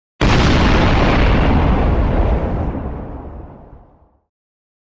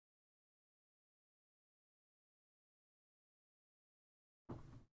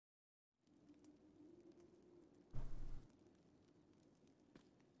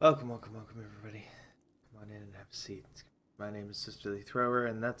Welcome, welcome, welcome, everybody. Come on in and have a seat. My name is SisterlyThrower,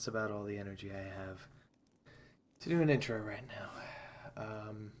 and that's about all the energy I have to do an intro right now.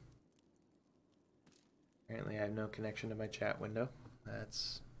 Apparently I have no connection to my chat window.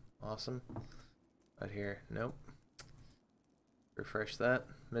 That's awesome. But here, nope. Refresh that.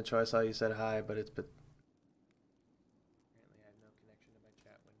 Mitchell, I saw you said hi, but apparently I have no connection to my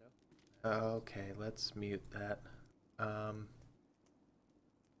chat window. Okay, let's mute that.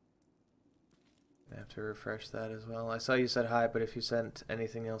 I have to refresh that as well. I saw you said hi, but if you sent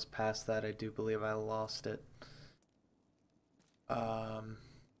anything else past that, I do believe I lost it. Yeah.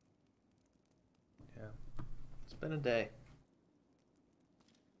 It's been a day.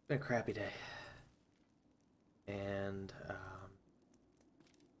 It's been a crappy day. And,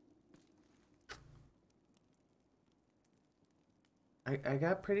 I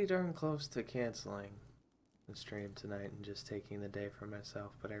got pretty darn close to canceling the stream tonight and just taking the day for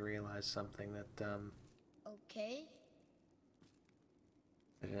myself, but I realized something that, Okay.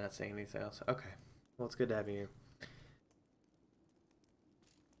 I did not say anything else. Okay. Well, it's good to have you.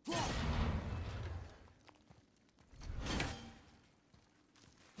 The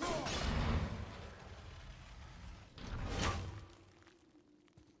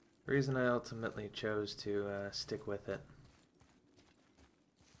reason I ultimately chose to stick with it,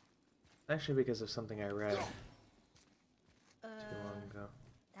 actually because of something I read too long ago.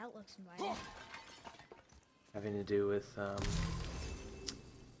 That looks violent. Having to do with,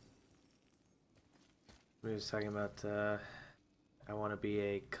 we was talking about, I want to be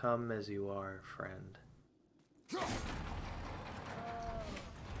a come as you are friend.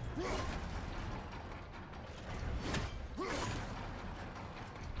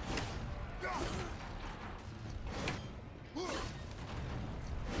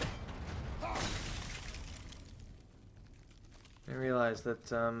 I realized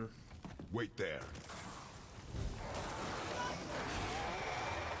that, Wait there.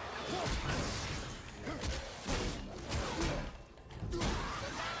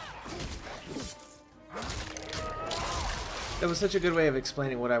 that was such a good way of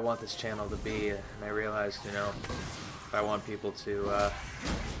explaining what I want this channel to be, and I realized, you know, if I want people to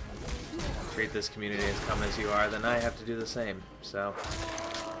treat this community as come as you are, then I have to do the same. So,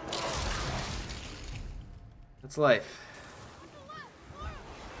 it's life.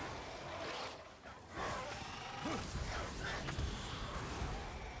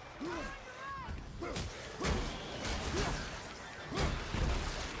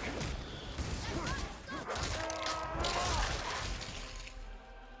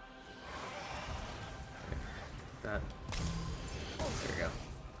 There we go.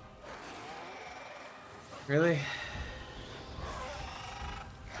 Really?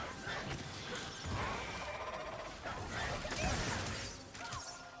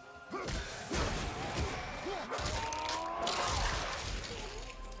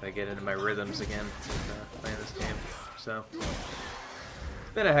 Gotta get into my rhythms again with playing this game. So,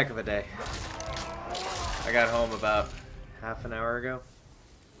 it's been a heck of a day. I got home about half an hour ago.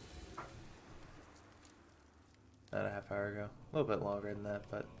 Not a half hour ago. A little bit longer than that,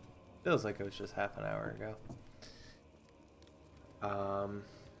 but feels like it was just half an hour ago.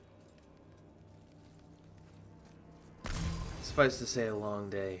 Suffice to say, a long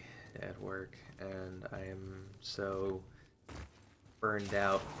day at work, and I am so burned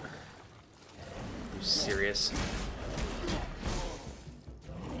out. Are you serious?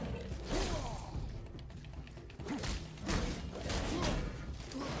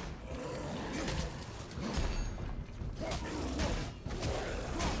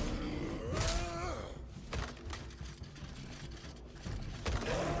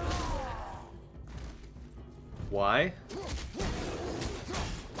 Why?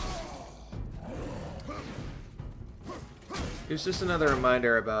 It was just another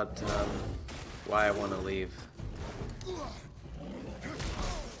reminder about why I want to leave.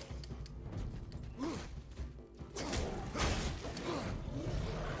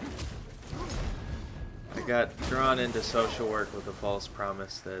 I got drawn into social work with a false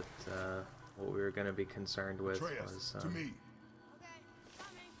promise that what we were going to be concerned with was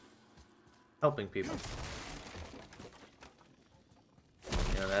helping people.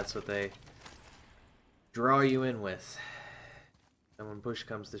 You know, that's what they draw you in with. And when push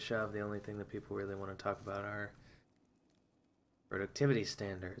comes to shove, the only thing that people really want to talk about are productivity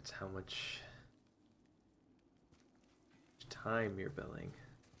standards, how much time you're billing.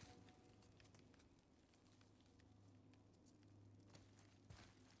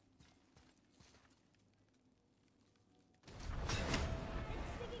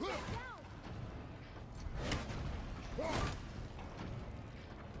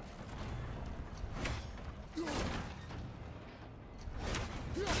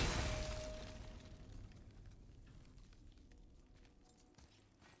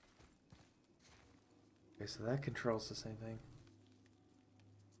 Okay, so that controls the same thing.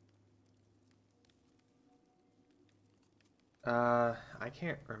 I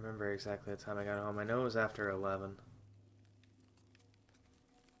can't remember exactly the time I got home. I know it was after 11.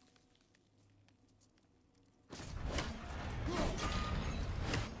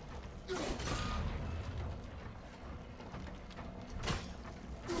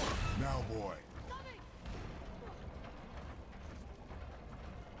 Now, boy.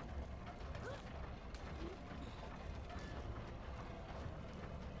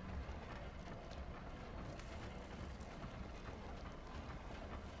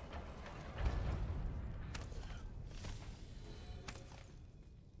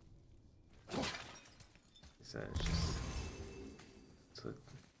 So it's just it's what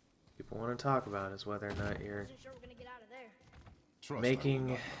people want to talk about is whether or not you're Wasn't sure we're gonna get out of there. Trust Making-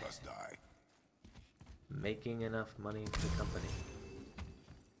 I will not let us die. making enough money for the company.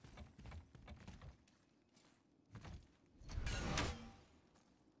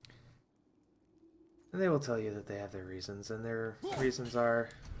 And they will tell you that they have their reasons, and their reasons are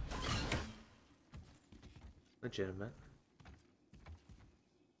legitimate.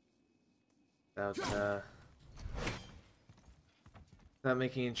 Without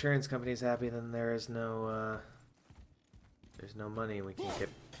making insurance companies happy, then there's no money and we can't get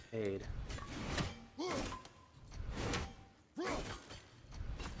paid.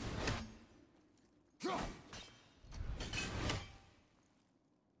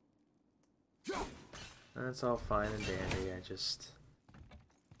 That's all fine and dandy, I just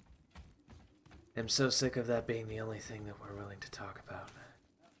am so sick of that being the only thing that we're willing to talk about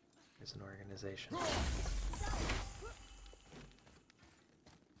as an organization.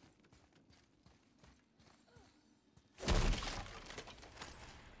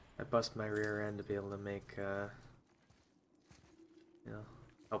 I bust my rear end to be able to make, you know,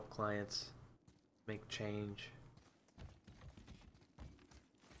 help clients make change.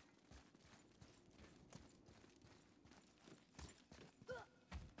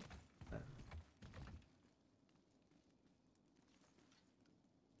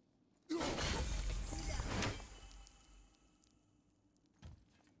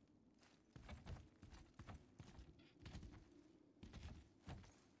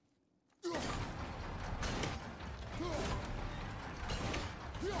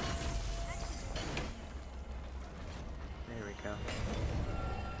 There we go.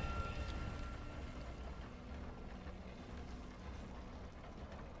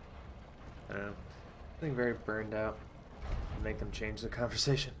 I don't know. Feeling very burned out. Make them change the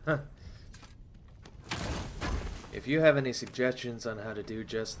conversation. Huh. If you have any suggestions on how to do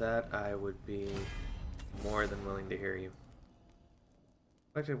just that, I would be more than willing to hear you.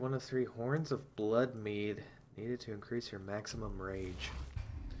 Collected 1 of 3 horns of blood mead needed to increase your maximum rage.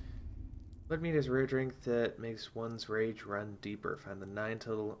 Blood mead is a rare drink that makes one's rage run deeper. Find the 9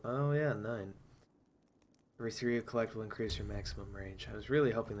 total. Oh yeah, 9. Every 3 you collect will increase your maximum rage. I was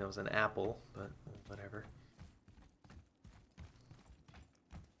really hoping that was an apple, but whatever.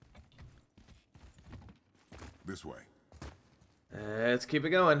 This way. Let's keep it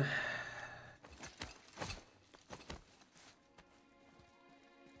going.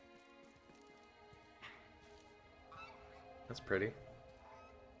 That's pretty.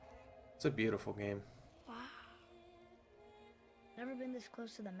 It's a beautiful game. Wow. Never been this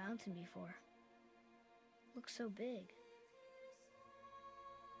close to the mountain before. Looks so big.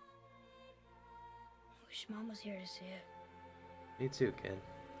 Wish Mom was here to see it. Me too, kid.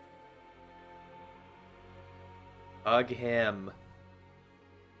 Hug him.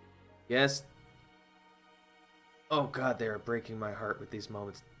 Yes. Oh god, they are breaking my heart with these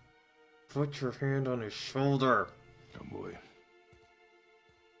moments. Put your hand on his shoulder. Oh boy.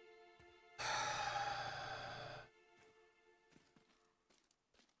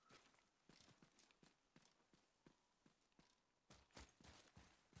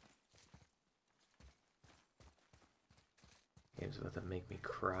 Game's about to make me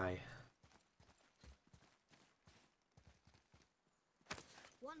cry.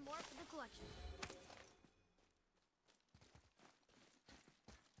 One more for the collection.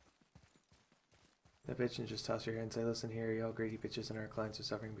 That bitch and just toss your hair and say, listen here, y'all greedy bitches and our clients are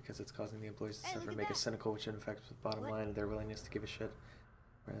suffering because it's causing the employees to Hey, suffer look and at make us that. cynical, which affects the bottom What? line and their willingness to give a shit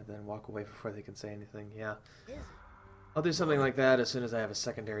rather than walk away before they can say anything. Yeah. Is it? I'll do something like that as soon as I have a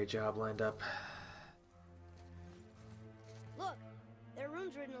secondary job lined up. Look, there are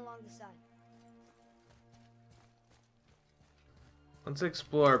runes written along the side. Let's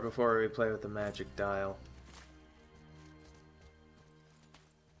explore before we play with the magic dial.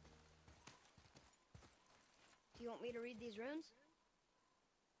 Do you want me to read these runes?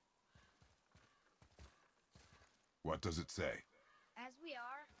 What does it say? As we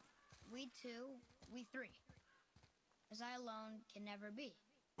are, we two, we three. As I alone can never be.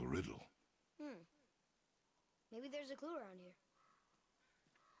 A riddle. Maybe there's a clue around here.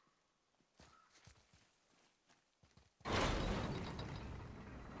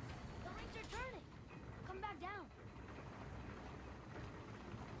 The lights are turning. Come back down.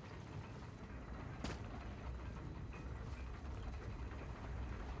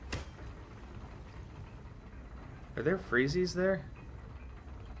 Are there freezies there?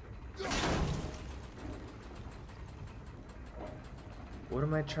 What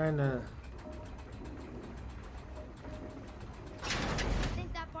am I trying to... I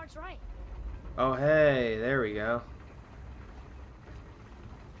think that part's right. Oh, hey, there we go.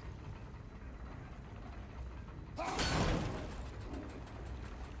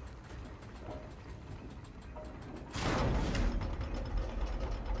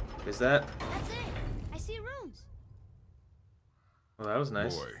 Is that... That's it. I see runes. Well, that was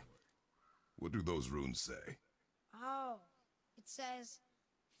nice. Boy, what do those runes say? Oh, it says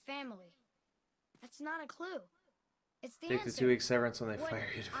family. That's not a clue. It's the Take the answer. 2-week severance when they What fire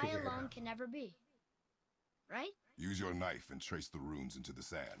you to I figure it alone out. can never be. Right? Use your knife and trace the runes into the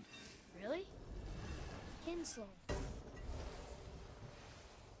sand. Really? Kinslow.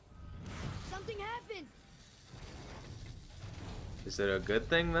 Something happened. Is it a good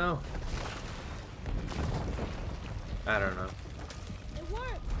thing, though? I don't know. It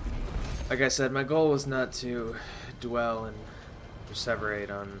worked. Like I said, my goal was not to dwell and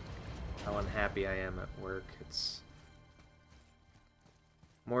perseverate on how unhappy I am at work. It's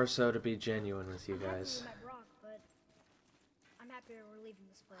more so to be genuine with you I'm happy guys. we met Brock, but I'm happier we're leaving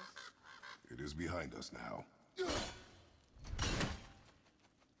this place. It is behind us now.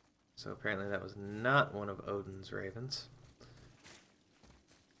 So apparently that was not one of Odin's ravens.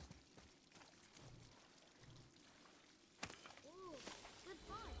 Ooh, good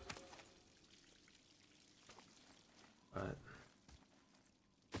find. But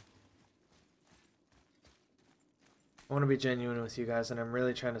I want to be genuine with you guys, and I'm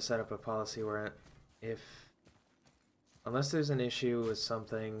really trying to set up a policy where unless there's an issue with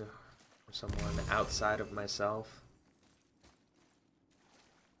something or someone outside of myself,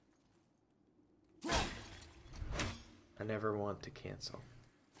 I never want to cancel.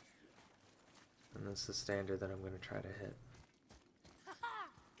 And that's the standard that I'm going to try to hit. Haha,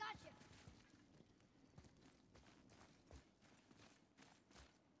 gotcha.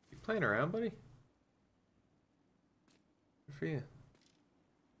 You playing around, buddy? Good for you.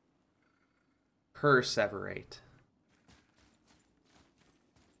 Perseverate.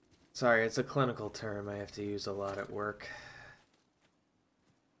 Sorry, it's a clinical term I have to use a lot at work.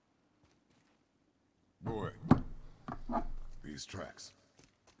 Boy, these tracks.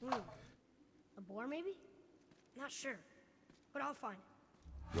 A boar, maybe? Not sure, but I'll find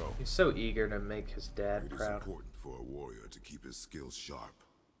it. Go. He's so eager to make his dad It is proud. important for a warrior to keep his skills sharp.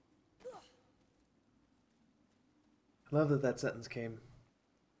 I love that that sentence came.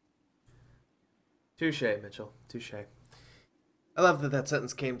 Touche, Mitchell. Touche. I love that that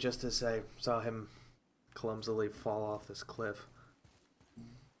sentence came just as I saw him clumsily fall off this cliff.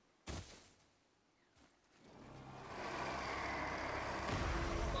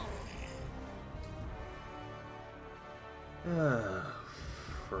 Ah,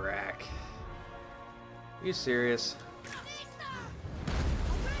 frack. Are you serious?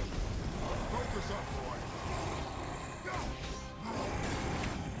 Focus up, boy.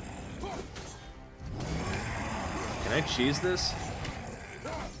 Can I cheese this?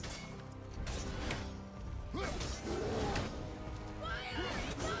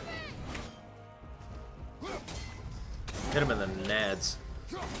 Hit him in the nads.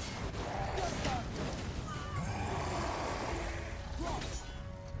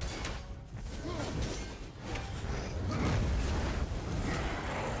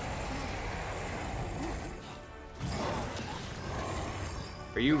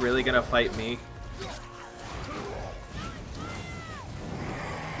 Are you really gonna fight me?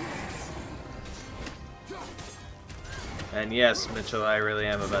 And yes, Mitchell, I really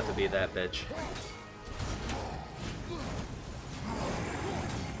am about to be that bitch.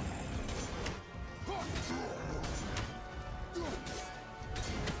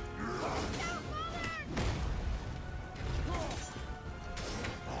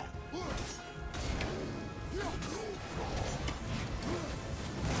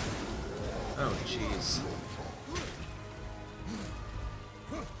 Oh, jeez.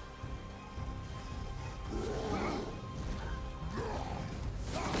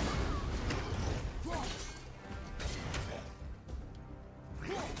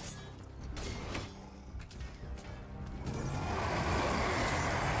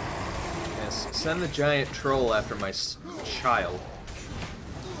 this. Send the giant troll after my child.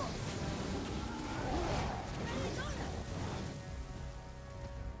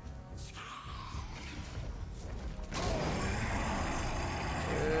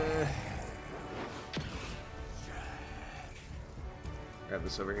 Grab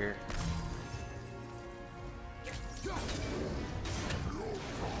this over here.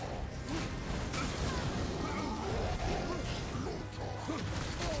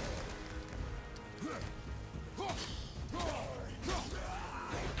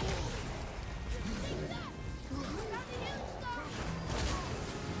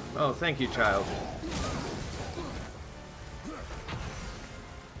 Oh, thank you, child.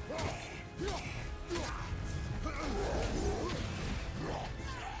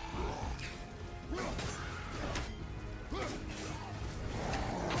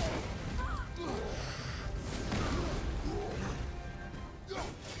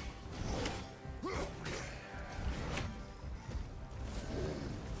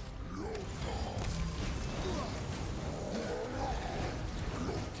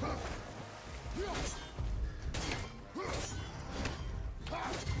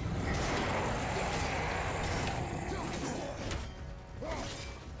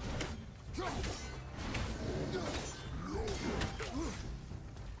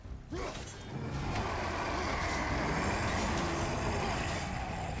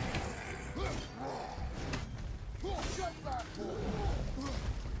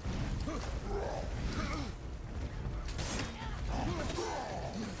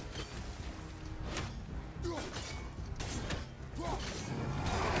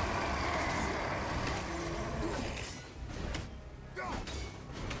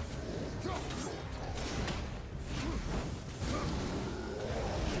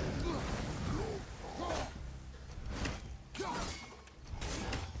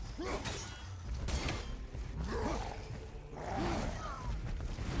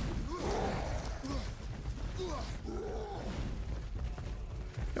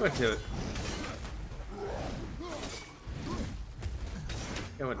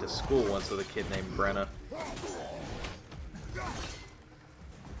 I went to school once with a kid named Brenna.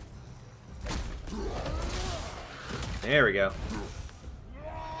 There we go.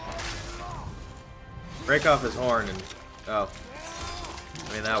 Break off his horn and... oh.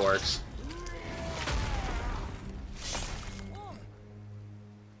 I mean, that works.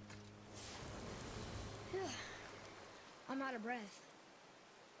 I'm out of breath.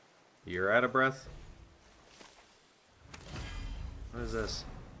 You're out of breath? What is this?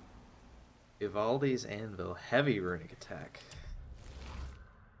 Ivaldi's Anvil. Heavy runic attack.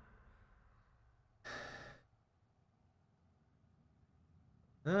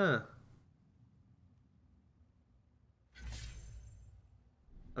 Huh.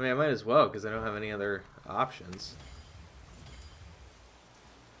 I mean, I might as well, because I don't have any other options.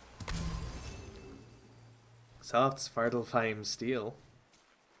 Soft Svartalfheim steel.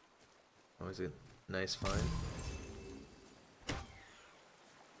 Always a nice find.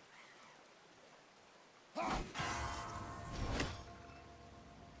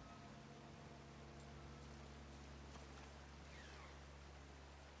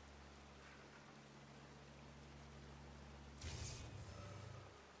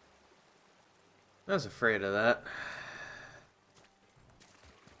 I was afraid of that.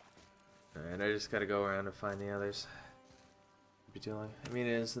 Alright, I just gotta go around and find the others. Be too long. I mean,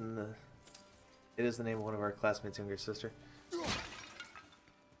 it is the name of one of our classmates' younger sister.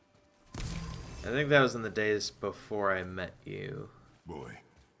 I think that was in the days before I met you. Boy,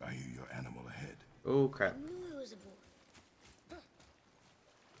 I hear your animal ahead. Oh crap. I knew it was a boy.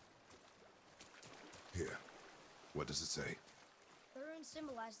 Here. What does it say? The runes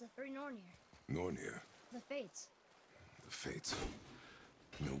symbolize the three Nornir. Nornir. The Fates. The Fates.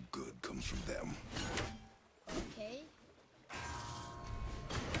 No good comes from them. Okay.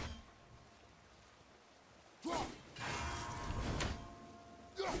 We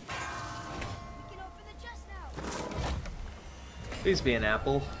can open the chest now. Please be an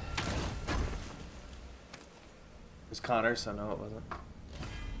apple. It was Connor, so no, it wasn't.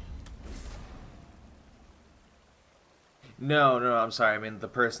 No, I'm sorry. I mean the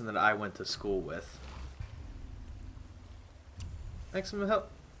person that I went to school with. Maximum health.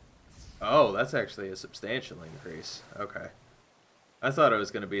 Oh, that's actually a substantial increase. Okay. I thought it was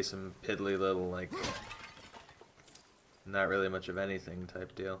going to be some piddly little, like, not really much of anything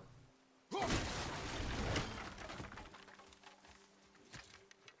type deal.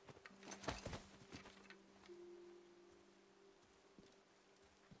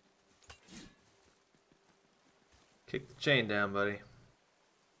 Kick the chain down, buddy.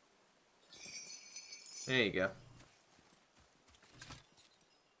 There you go.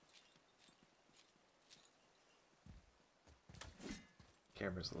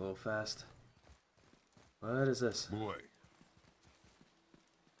 Camera's a little fast. What is this? Boy.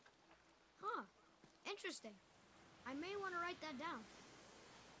 Huh. Interesting. I may want to write that down.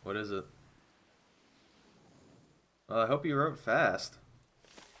 What is it? Well, I hope you wrote fast.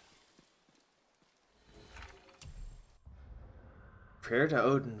 Prayer to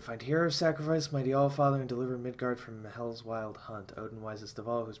Odin. Find hero sacrifice, mighty All-Father, and deliver Midgard from Hell's wild hunt. Odin, wisest of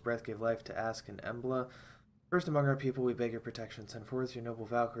all, whose breath gave life to Ask and Embla. First among our people, we beg your protection. Send forth your noble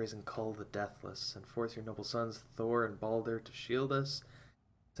Valkyries and Kull the Deathless. Send forth your noble sons, Thor and Balder, to shield us.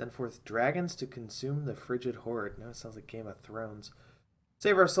 Send forth dragons to consume the frigid horde. Now it sounds like Game of Thrones.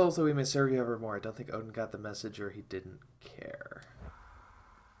 Save our souls so we may serve you evermore. I don't think Odin got the message, or he didn't care.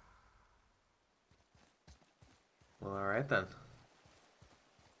 Well, alright then.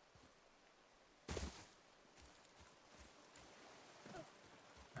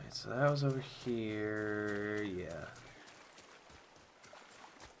 Alright, so that was over here. Yeah.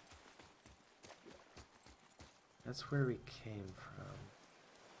 That's where we came from.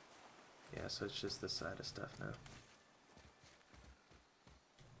 Yeah, so it's just this side of stuff now.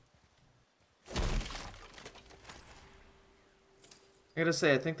 I gotta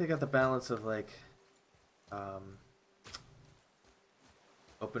say, I think they got the balance of like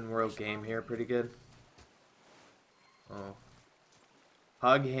open world game here pretty good. Oh.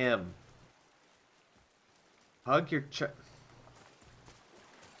 Hug him. Hug your Kratos.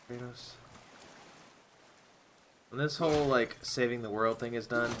 When this whole like saving the world thing is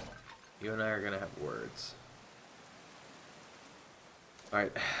done, you and I are gonna have words.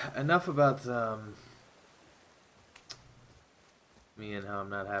 Alright, enough about me and how I'm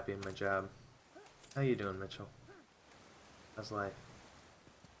not happy in my job. How you doing, Mitchell? How's life?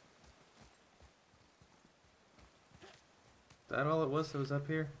 Is that all it was that was up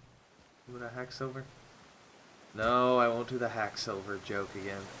here? You want a hack silver? No, I won't do the hack silver joke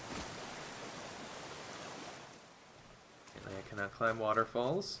again. And I cannot climb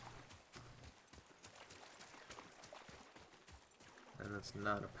waterfalls. And that's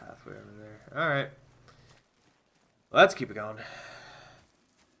not a pathway over there. Alright. Let's keep it going.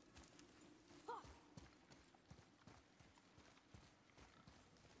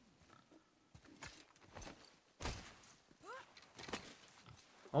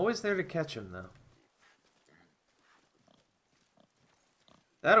 Always there to catch him, though.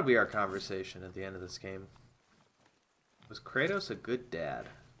 That'll be our conversation at the end of this game. Was Kratos a good dad?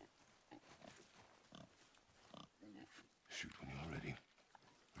 Shoot when you're ready.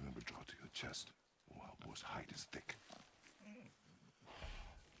 Remember, draw to your chest. The wild boar's hide is thick.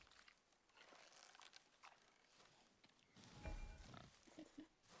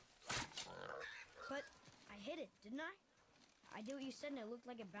 But I hit it, didn't I? I did what you said and it looked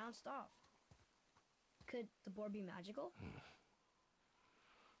like it bounced off. Could the board be magical?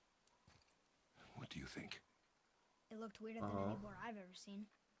 What do you think? It looked weirder than any board I've ever seen.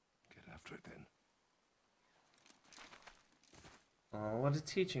 Get after it then. Oh, what a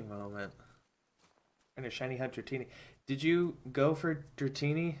teaching moment. And a shiny hunt Dratini. Did you go for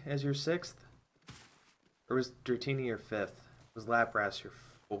Dratini as your 6th? Or was Dratini your 5th? Was Lapras your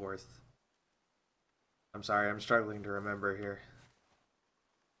 4th? I'm sorry, I'm struggling to remember here.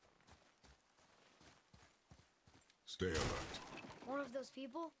 Stay alert. One of those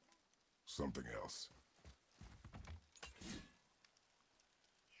people? Something else.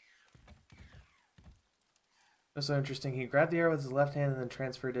 That's so interesting. He grabbed the arrow with his left hand and then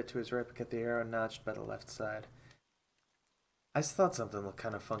transferred it to his right, but kept the arrow notched by the left side. I just thought something looked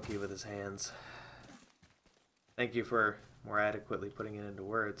kind of funky with his hands. Thank you for more adequately putting it into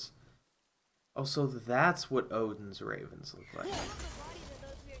words. Oh, so that's what Odin's ravens look like.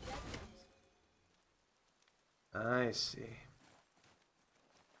 I see.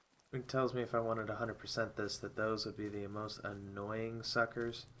 It tells me if I wanted 100% this, that those would be the most annoying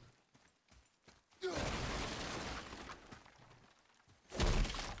suckers. There's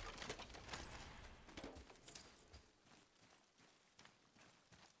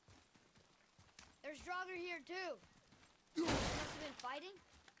Draugr here too. They must have been fighting?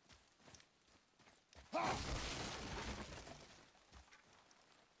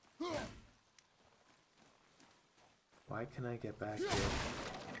 Why can I get back here?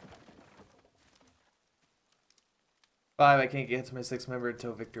 5, I can't get to my 6th member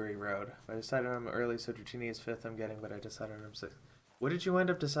until Victory Road. I decided I'm early, so Dratini is 5th I'm getting, but I decided I'm 6th. What did you end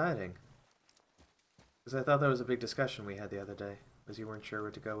up deciding? Because I thought that was a big discussion we had the other day, because you weren't sure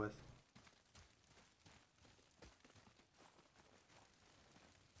what to go with.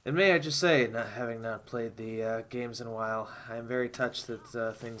 And may I just say, having not played the games in a while, I am very touched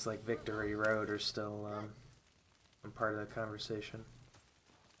that things like Victory Road are still a part of the conversation.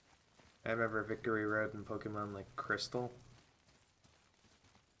 I remember Victory Road in Pokemon like Crystal.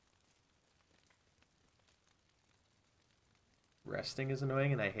 Resting is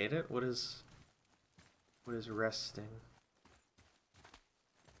annoying and I hate it? What is resting?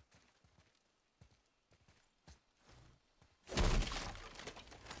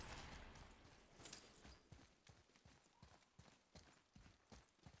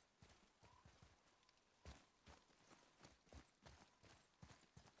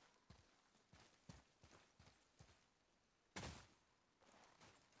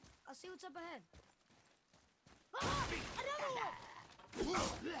 I'll see what's up ahead. Ah, another one!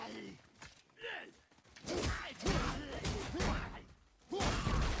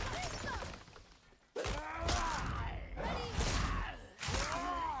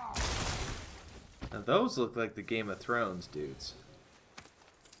 Now those look like the Game of Thrones dudes.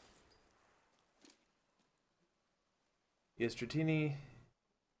 Yes, Dratini,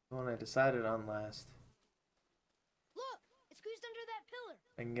 the one I decided on last. Look, it's squeezed under that pillar.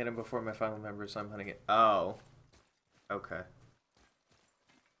 I can get him before my final member, so I'm hunting it. Oh. Okay.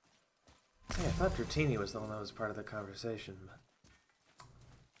 Hey, I thought Dratini was the one that was part of the conversation.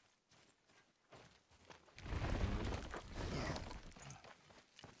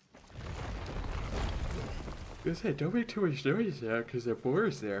 Go ahead, don't make too much noise now, because the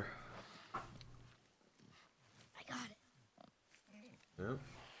boar's there. I got it. Yep.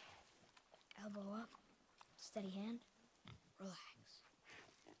 Elbow up, steady hand, relax.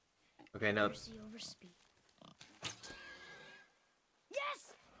 Okay, now... Mercy over speed.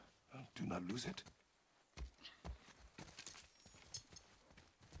 Yes! Do not lose it.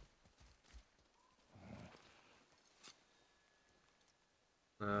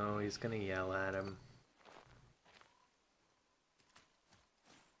 Oh, he's gonna yell at him.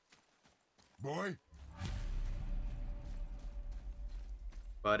 Boy?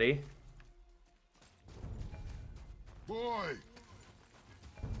 Buddy? Boy!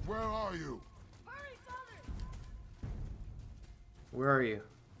 Where are you? Hurry, Father! Where are you?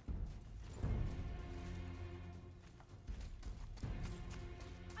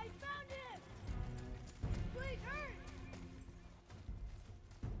 I found him! Please hurry!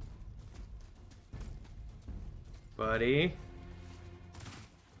 Buddy?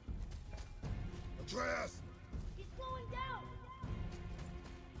 Atreus! He's slowing down!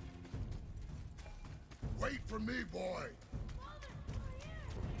 Wait for me, boy! Father, over here!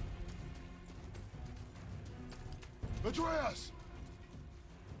 Atreus!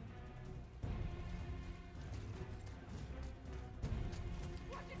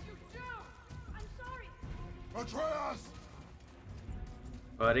 What did you do? I'm sorry! Atreus!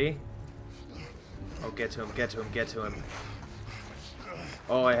 Buddy? Oh, get to him, get to him, get to him.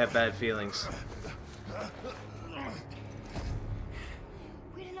 Oh, I have bad feelings.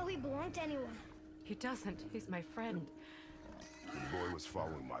 We didn't know he belonged to anyone. He doesn't. He's my friend. The boy was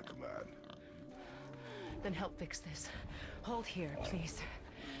following my command. Then help fix this. Hold here, please.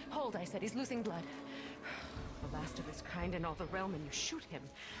 Hold, I said. He's losing blood. The last of his kind in all the realm, and you shoot him.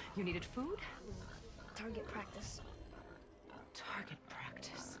 You needed food? Target practice. Target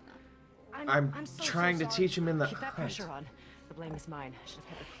practice. I'm so trying to sorry. teach him in the Keep that hunt. pressure on. The blame is mine. I should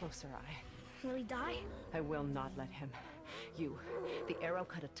have had a closer eye. Will he die? I will not let him. You. The arrow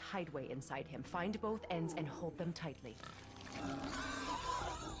cut a tideway inside him. Find both ends and hold them tightly.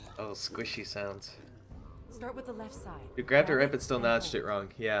 Oh, squishy sounds. Start with the left side. You grabbed it Grab right, but still and notched hold. it wrong.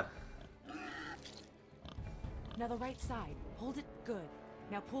 Yeah. Now the right side. Hold it good.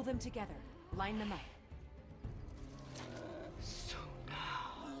 Now pull them together. Line them up. So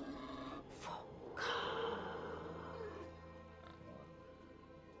now.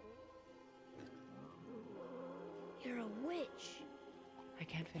 You're a witch. I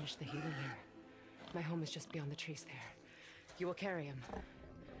can't finish the healing here. My home is just beyond the trees there. You will carry him.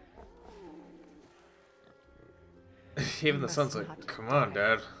 Even the must son's like, not come on,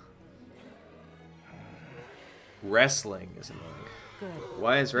 die." Dad. Wrestling is annoying. Good.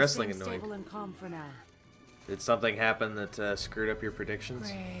 Why is You wrestling seem annoying? Stable and calm for now. Did something happen that screwed up your predictions?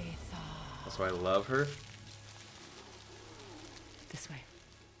 Wraith. That's why I love her. This way.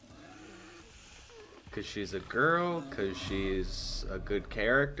 Because she's a girl? Because she's a good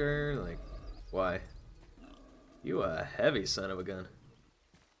character? Like, why? You a heavy son of a gun.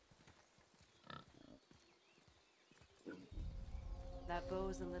 That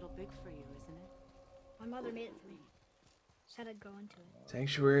bow's a little big for you, isn't it? My mother made it for me. Said I'd grow into it.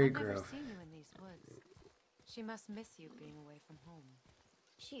 Sanctuary I've never Grove. seen you in these woods. She must miss you being away from home.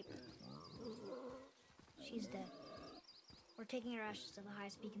 She's dead. We're taking her ashes to the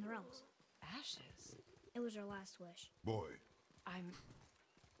highest peak in the realms. Ashes? It was her last wish. Boy. I'm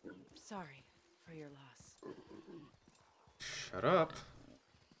sorry for your loss. Shut up.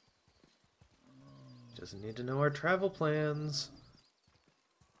 Doesn't need to know our travel plans.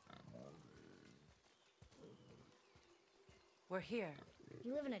 We're here.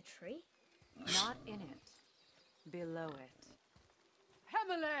 You live in a tree? Not in it. Below it.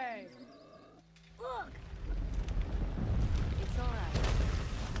 Emily! Look! It's alright.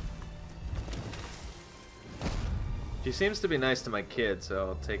 She seems to be nice to my kid, so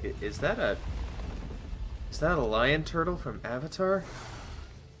I'll take it. Is that a lion turtle from Avatar?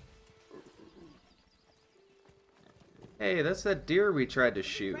 Hey, that's that deer we tried to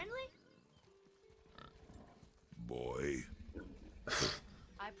shoot. Friendly? Boy.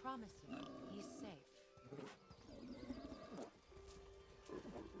 I promise you, he's safe.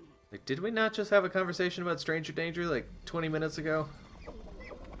 Like, did we not just have a conversation about stranger danger like 20 minutes ago?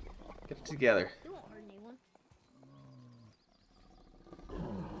 Get it together. You won't hurt anyone.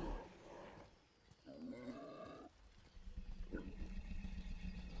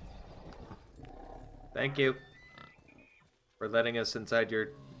 Thank you for letting us inside your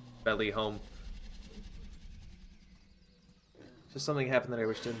belly home. Just something happened that I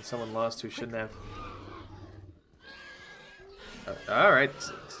wish didn't. Someone lost who shouldn't have. Alright,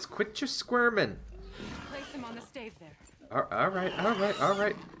 quit your squirming. Place him on the stave there.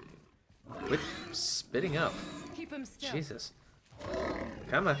 Alright. Quit spitting up. Keep him still. Jesus.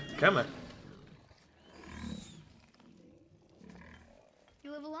 Come on.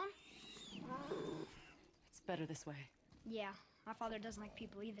 You live alone? It's better this way. Yeah, my father doesn't like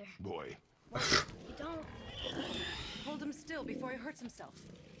people either. Boy. You don't? Hold him still before he hurts himself.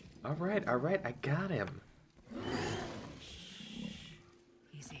 Alright, I got him.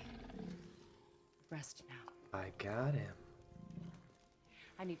 Easy. Rest now. I got him.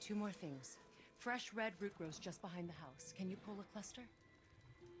 I need 2 more things. Fresh red root grows just behind the house. Can you pull a cluster?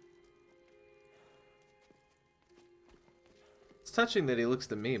 It's touching that he looks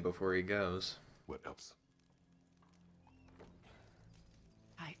to me before he goes. What else?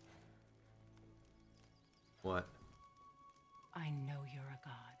 What? I know you're a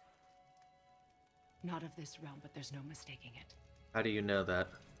god. Not of this realm, but there's no mistaking it. How do you know that?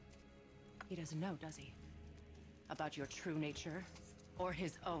 He doesn't know, does he? About your true nature? Or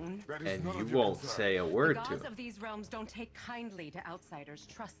his own? And you won't say a word The to gods him. of these realms don't take kindly to outsiders,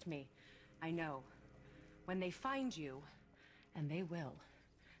 trust me. I know. When they find you, and they will,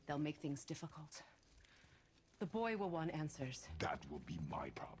 they'll make things difficult. The boy will want answers. That will be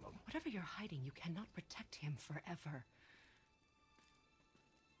my problem. Whatever you're hiding, you cannot protect him forever.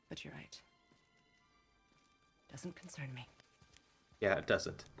 But you're right. Doesn't concern me. Yeah, it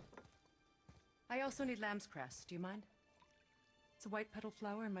doesn't. I also need lamb's cress. Do you mind? It's a white petal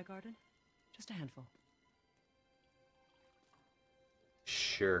flower in my garden. Just a handful.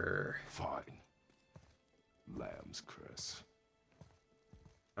 Sure. Fine. Lamb's cress.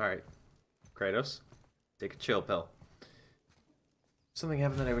 Alright. Kratos, take a chill pill. Something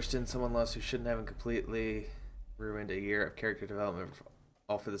happened that I wish didn't. Someone lost who shouldn't have, and completely ruined a year of character development,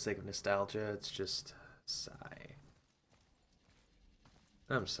 all for the sake of nostalgia. It's just a sigh.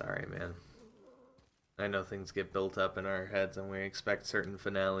 I'm sorry, man. I know things get built up in our heads and we expect certain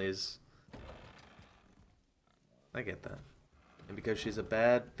finales. I get that. And because she's a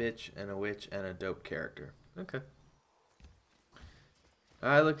bad bitch and a witch and a dope character. Okay.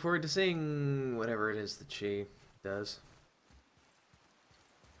 I look forward to seeing whatever it is that she does.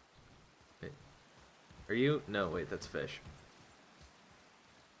 Wait. Are you? No, wait, that's fish.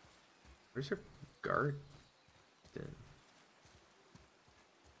 Where's her garden?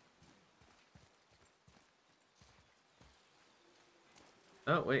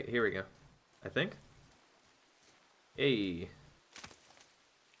 Oh, wait, here we go. I think. Hey.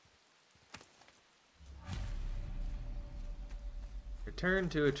 Return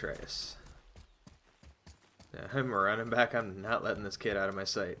to Atreus. Now, I'm running back. I'm not letting this kid out of my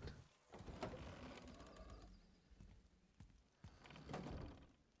sight.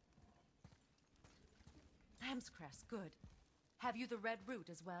 Lamb's cress, good. Have you the red root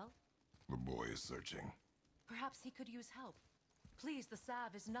as well? The boy is searching. Perhaps he could use help. Please, the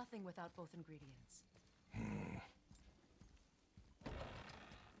salve is nothing without both ingredients.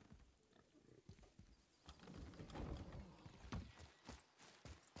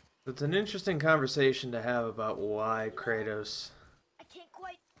 It's an interesting conversation to have about why Kratos... I can't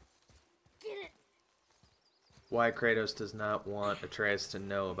quite get it. Why Kratos does not want Atreus to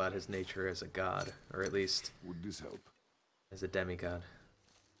know about his nature as a god, or at least Would this help? as a demigod.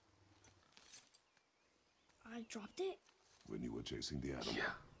 I dropped it? When you were chasing the animal. Yeah.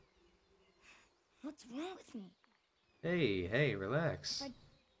 What's wrong with me? Hey, relax.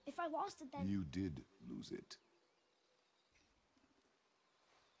 If I lost it, then... You did lose it.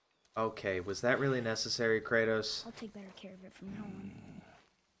 Okay, was that really necessary, Kratos? I'll take better care of it from now on.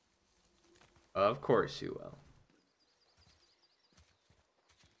 Of course you will.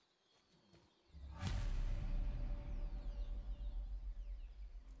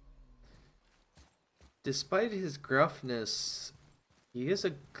 Despite his gruffness, he is a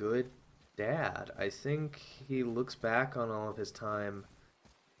good dad. I think he looks back on all of his time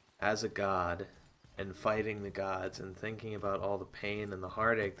as a god and fighting the gods and thinking about all the pain and the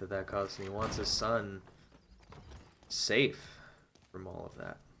heartache that that caused, and he wants his son safe from all of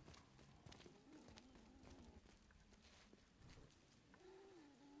that.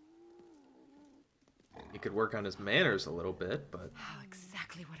 He could work on his manners a little bit, but... Oh,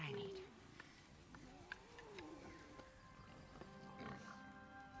 exactly what I need.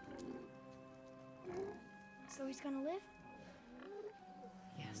 So he's gonna live?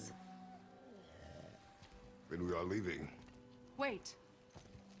 Yes. Then we are leaving. Wait.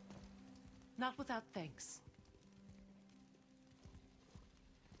 Not without thanks.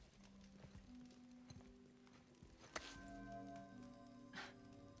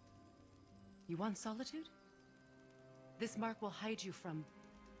 You want solitude? This mark will hide you from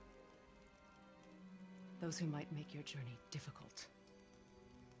those who might make your journey difficult.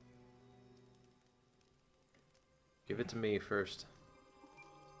 Give it to me first.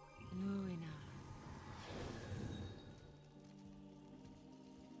 Luina.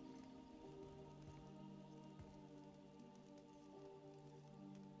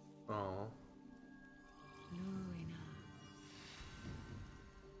 Oh. Luina.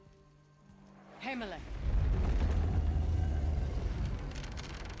 Hemele.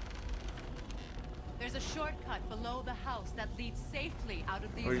 There's a shortcut below the house that leads safely out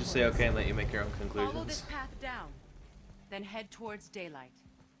of these Or just say okay and let you make your own conclusions. Follow this path down, then head towards daylight.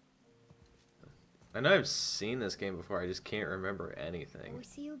 I know I've seen this game before, I just can't remember anything. Will we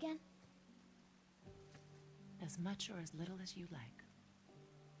see you again? As much or as little as you like.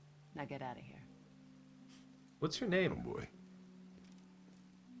 Now get out of here. What's your name? Boy.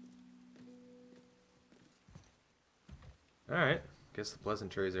 Alright, guess the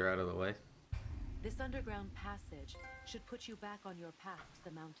pleasantries are out of the way. This underground passage should put you back on your path to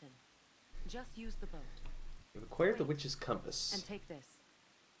the mountain. Just use the boat. You've acquired the witch's compass. And take this.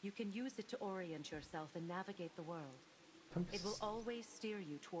 You can use it to orient yourself and navigate the world. Compass. It will always steer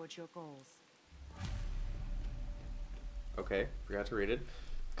you towards your goals. Okay, forgot to read it.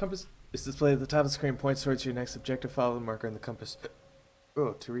 Compass is displayed at the top of the screen. Points towards your next objective. Follow the marker in the compass.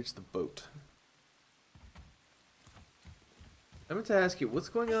 Oh, to reach the boat. I meant to ask you, what's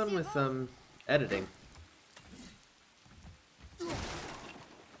going on with editing?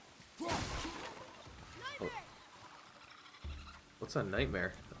 Oh. What's a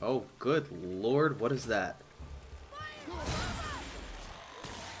nightmare? Oh, good lord, what is that?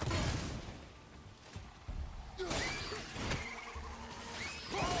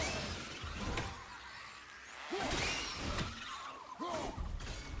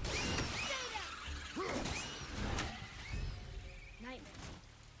 Nightmares.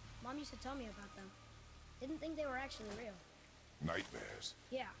 Mom used to tell me about them. Didn't think they were actually real. Nightmares.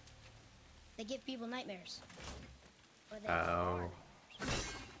 Yeah. They give people nightmares. Or they Oh. are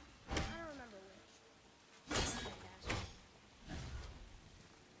nightmares. I don't remember which.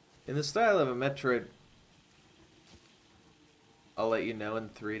 In the style of a Metroid, I'll let you know in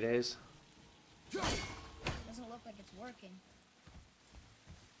 3 days. Doesn't look like it's working.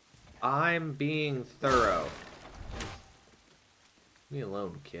 I'm being thorough. Leave me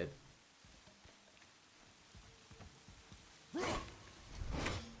alone, kid.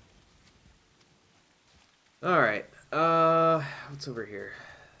 Alright, what's over here?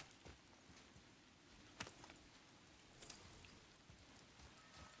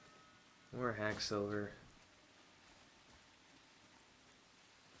 More hack silver.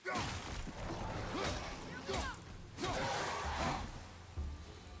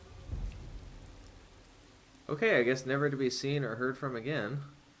 Okay, I guess never to be seen or heard from again.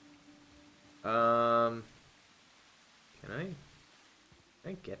 Can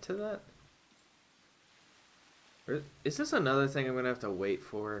I get to that? Or is this another thing I'm gonna have to wait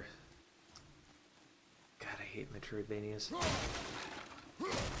for? God, I hate Metroidvanias. Isn't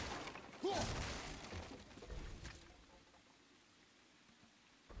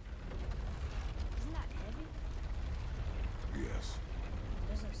that heavy? Yes.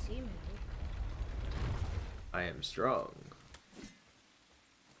 Doesn't seem heavy. I am strong.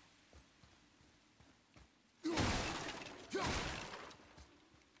 Wait,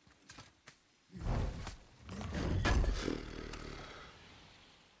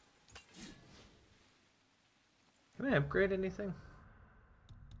 I upgrade anything?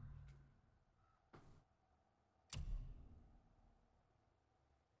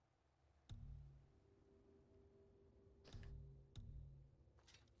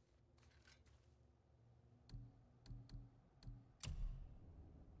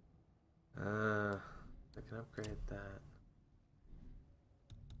 I can upgrade that.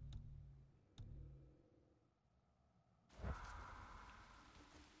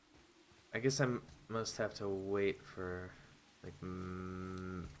 I guess I must have to wait for, like, no.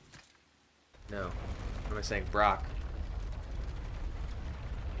 What am I saying? Brock.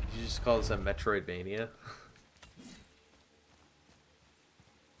 Did you just call this a Metroidvania?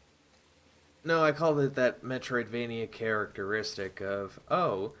 No, I called it that Metroidvania characteristic of,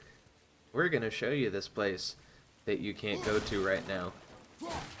 oh, we're gonna show you this place that you can't go to right now.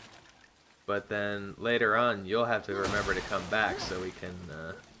 But then later on, you'll have to remember to come back so we can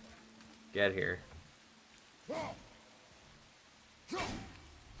get here.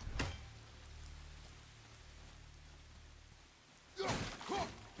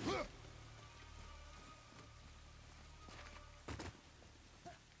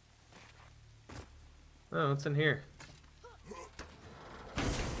 Oh, what's in here?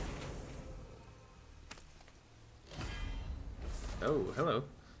 Oh, hello.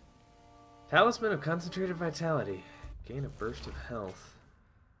 Talisman of Concentrated Vitality. Gain a burst of health.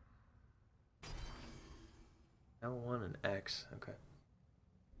 L1 and X. Okay.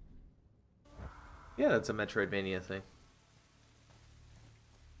 Yeah, that's a Metroidvania thing.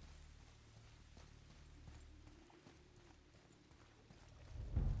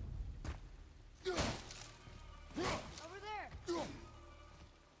 Over there.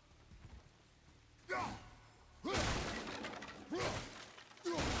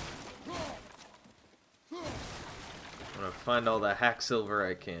 I'm gonna find all the hack silver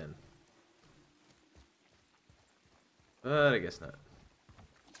I can. But I guess not.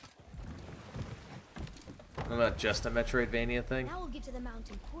 Well, not just a Metroidvania thing. Now we'll get to the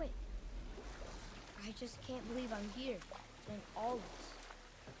mountain quick. I just can't believe I'm here. In all this.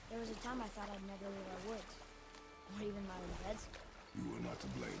 There was a time I thought I'd never leave our woods. Or even my own beds. You were not to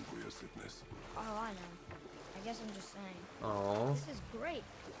blame for your sickness. Oh, I know. I guess I'm just saying. Oh, This is great.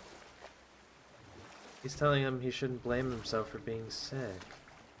 he's telling him he shouldn't blame himself for being sick.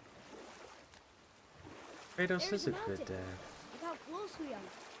 Kratos There's is a the good mountain. dad. Look how close we are.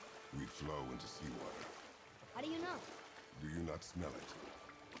 We flow into seawater. How do you know? Do you not smell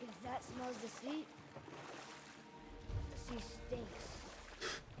it? If that smells the sea stinks.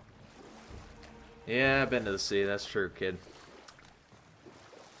 Yeah, I've been to the sea, that's true, kid.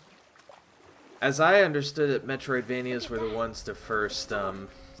 As I understood it, Metroidvanias were the ones to first, Thor,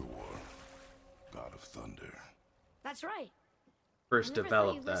 god of thunder. That's right. first I never thought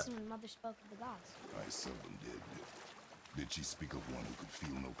develop you that. listened when Mother spoke of the gods. I seldom did. Did she speak of one who could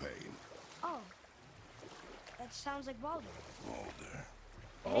feel no pain? Oh. That sounds like Baldur. Baldur.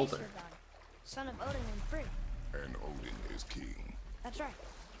 An Baldur. Aesir god. Son of Odin and Frigg. And Odin is king. That's right.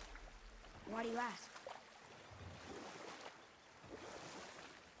 Why do you ask?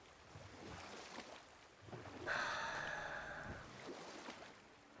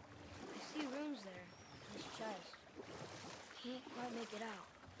 I see runes there in his chest. Can't quite make it out.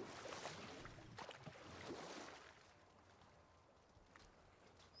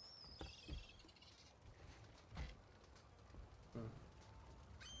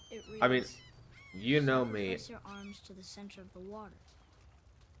 It reads, I mean, you know me. sacrifice your arms to the center of the water.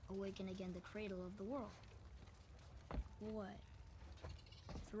 Awaken again the cradle of the world. What?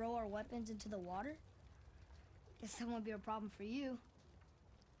 Throw our weapons into the water? Guess that won't be a problem for you.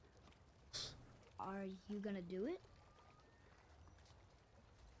 Are you gonna do it?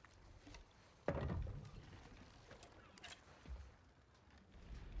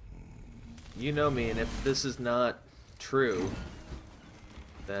 You know me, and if this is not true,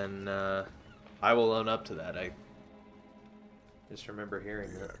 then I will own up to that. I just remember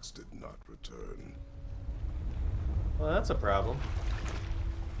hearing The that. axe did not return. Well, that's a problem.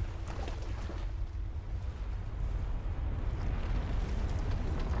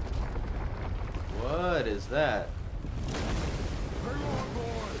 What is that? Hang on,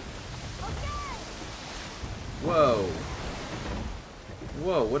 boy! Whoa.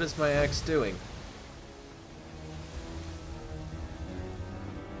 Whoa, what is my axe doing?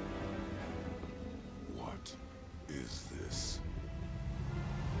 What is this?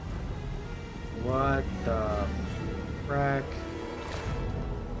 What the frack?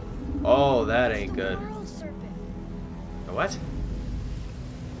 Oh, that ain't good. The world serpent. The what?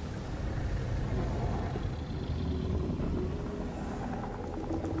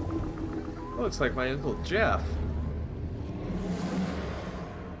 Looks like my Uncle Jeff.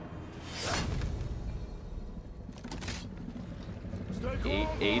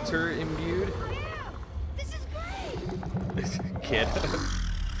 Aether imbued? I am! This is great! Kid.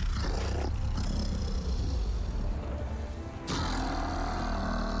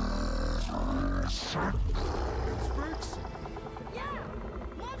 Spix? Yeah!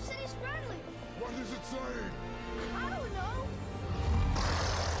 Mom said he's friendly! What is it saying? I don't know!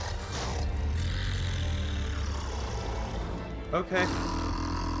 Okay.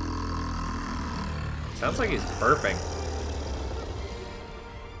 Sounds like he's burping.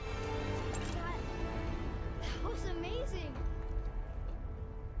 That was amazing!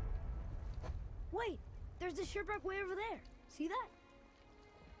 Wait! There's the shipwreck way over there. See that?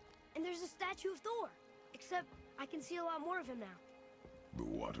 And there's a statue of Thor. Except I can see a lot more of him now. The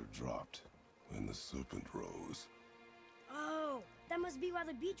water dropped, and the serpent rose. Oh, that must be why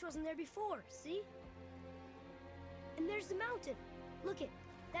the beach wasn't there before, see? And there's the mountain. Look it,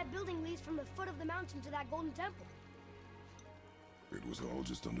 that building leads from the foot of the mountain to that golden temple. It was all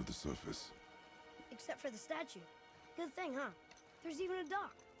just under the surface. Except for the statue. Good thing, huh? There's even a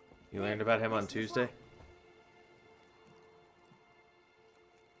dock. You learned about him on Tuesday?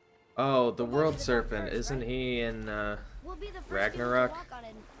 Oh, the World Serpent. Isn't he in We'll be the first Ragnarok? people to walk on it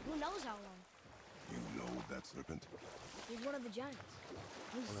in who knows how long. You know that serpent? He's one of the giants.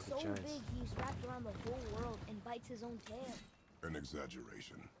 He's One of the so giants. big he's wrapped around the whole world and bites his own tail. An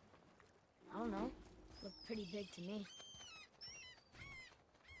exaggeration. I don't know. Looked pretty big to me.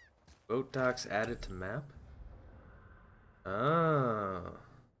 Boat docks added to map? Oh.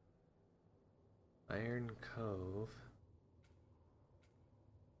 Iron Cove.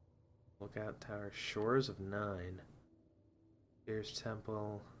 Lookout Tower. Shores of Nine. Pierce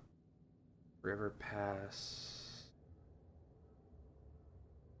Temple. River Pass.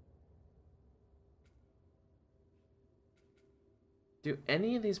 Do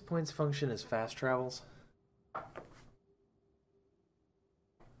any of these points function as fast travels?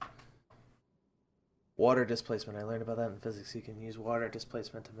 Water displacement. I learned about that in physics. You can use water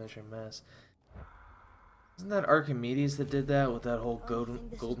displacement to measure mass. Isn't that Archimedes that did that with that whole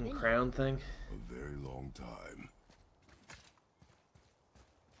golden crown thing? A very long time.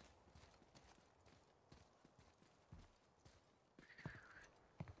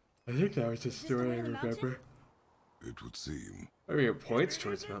 I think that was the Is this the way to the mountain? It would seem. I mean, it points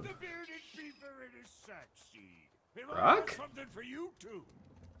towards Isn't mountain. the bearded beaver in his sack seed? If I Brock? got something for you too.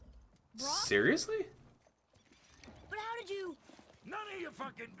 Brock? Seriously? But how did you... None of your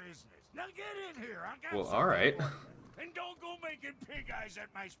fucking business. Now get in here. I got Well, something alright. for you. And don't go making pig eyes at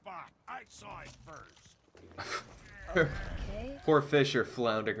my spot. I saw it first. Okay. Poor fish are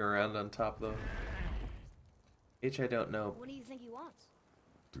floundering around on top though. I don't know. What do you think he wants?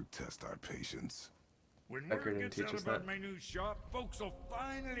 To test our patience. When Becker word didn't gets teach out us about that. my new shop, folks will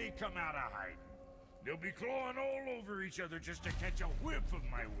finally come out of hiding. They'll be clawing all over each other just to catch a whiff of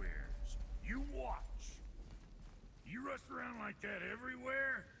my wares. You watch. You rush around like that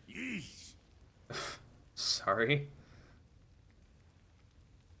everywhere? Yeesh. Sorry.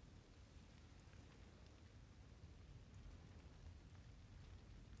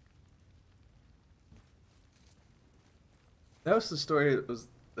 That was the story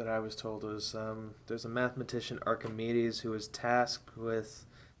that I was told was there's a mathematician Archimedes who was tasked with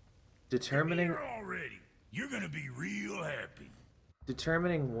determining Come here already. You're gonna be real happy.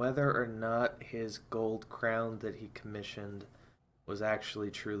 whether or not his gold crown that he commissioned was actually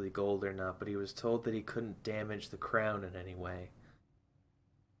truly gold or not, but he was told that he couldn't damage the crown in any way.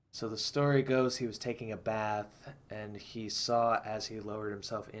 So the story goes he was taking a bath and he saw as he lowered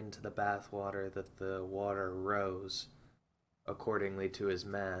himself into the bath water that the water rose accordingly to his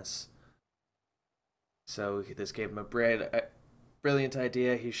mass. So this gave him a brilliant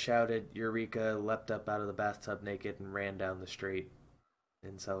idea. He shouted Eureka, leapt up out of the bathtub naked, and ran down the street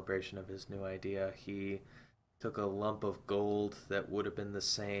in celebration of his new idea. He took a lump of gold that would have been the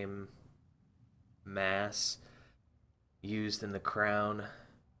same mass used in the crown,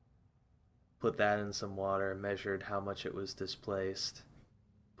 put that in some water, measured how much it was displaced,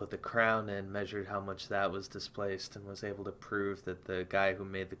 put the crown in, measured how much that was displaced, and was able to prove that the guy who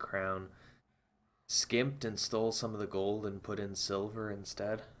made the crown skimped and stole some of the gold and put in silver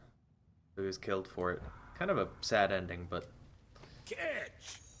instead. He was killed for it. Kind of a sad ending, but...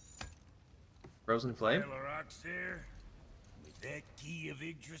 Catch! Frozen Flame? Rocks there. With that key of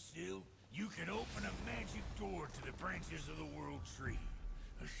Yggdrasil, you can open a magic door to the branches of the World Tree.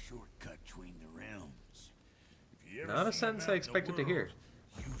 A shortcut between the realms. If you ever Not a see sentence map I of the expected to hear.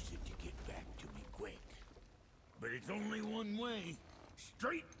 world, use it to get back to me quick. But it's only one way.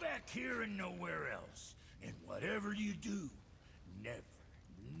 Straight back here and nowhere else. And whatever you do, never,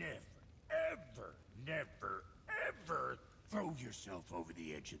 never, ever, never, ever throw your yourself over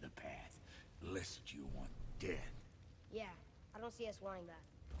the edge of the path, lest you want death. Yeah, I don't see us wanting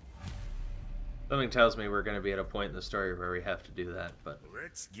that. Something tells me we're going to be at a point in the story where we have to do that, but...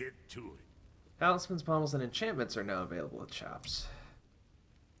 Let's get to it. Talismans, pommels, and enchantments are now available at shops.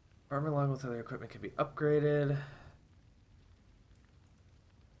 Armor along with other equipment can be upgraded.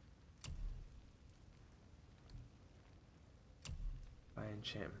 By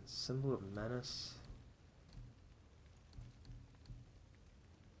enchantments. Symbol of Menace.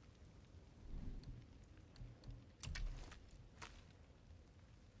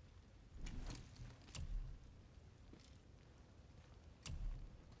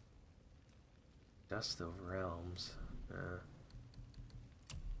 Dust of Realms.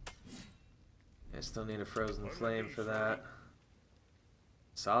 I still need a Frozen Flame for that.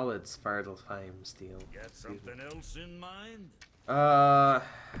 Solid Svartalfheim Steel. Got something else in mind? I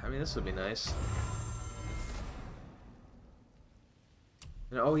mean, this would be nice.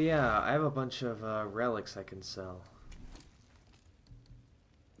 And, oh yeah, I have a bunch of relics I can sell.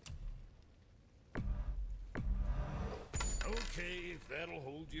 Okay, if that'll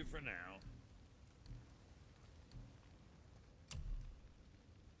hold you for now.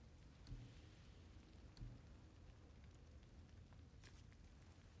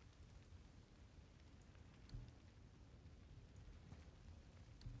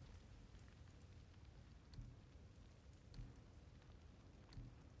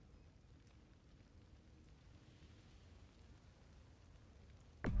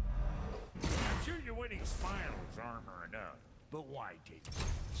 I'm sure your winning spinals armor enough, but why take it?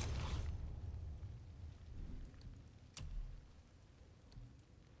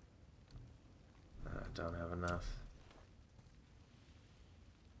 Don't have enough.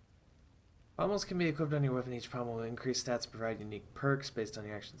 Pommels can be equipped on your weapon. Each pommel will increase stats and provide unique perks based on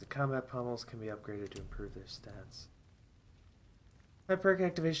your actions in combat. Pommels can be upgraded to improve their stats. High perk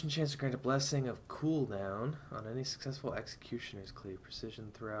activation chance to grant a blessing of cooldown on any successful executioner's cleave.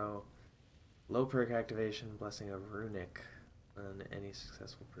 Precision throw. Low perk activation, blessing of runic on any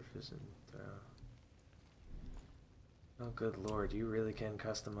successful precision throw. Oh good lord, you really can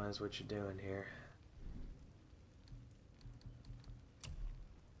customize what you're doing here.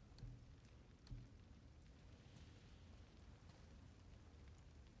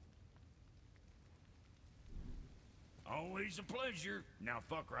 Always a pleasure. Now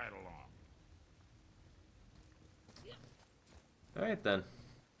fuck right along. Alright then.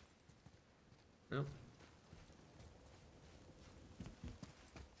 Nope.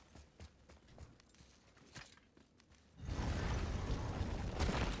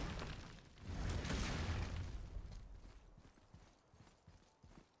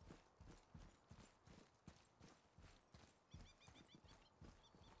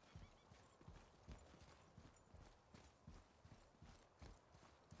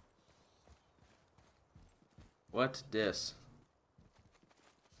 What dis?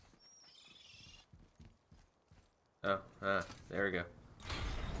 Oh, there we go.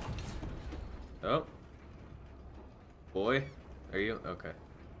 Oh. Boy, are you? Okay.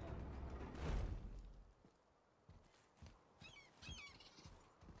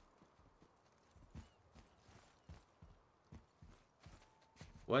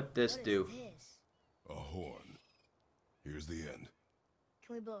 What this What do? is this? A horn. Here's the end.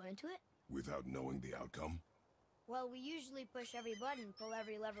 Can we blow into it? Without knowing the outcome, Well, we usually push every button, pull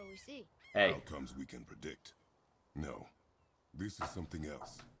every lever we see. Hey, outcomes we can predict. No, this is something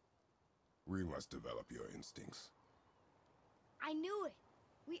else. We must develop your instincts. I knew it!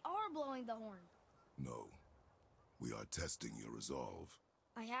 We are blowing the horn. No, we are testing your resolve.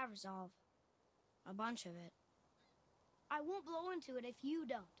 I have resolve. A bunch of it. I won't blow into it if you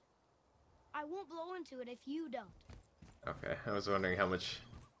don't. I won't blow into it if you don't. okay. I was wondering how much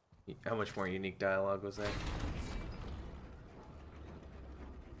more unique dialogue was there.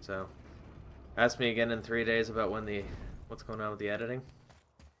 So, ask me again in 3 days about what's going on with the editing.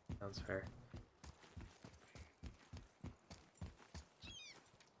 Sounds fair.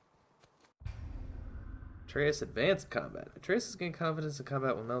 Atreus Advanced Combat. Atreus has gained confidence in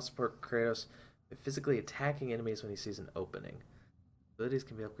combat will now support Kratos by physically attacking enemies when he sees an opening. Abilities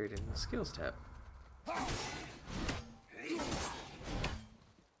can be upgraded in the Skills tab.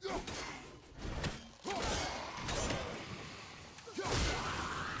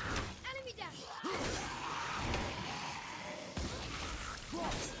 Enemy down!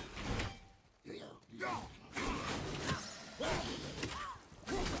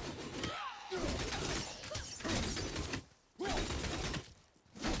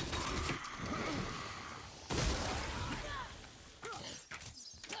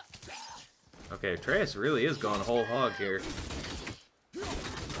 Okay, Atreus really is going whole hog here.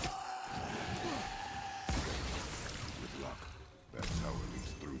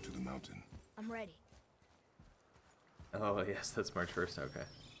 Yes, that's March 1st, okay.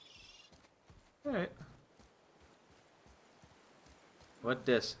 Alright. What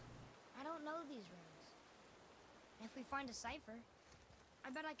dis? I don't know these rooms. If we find a cipher,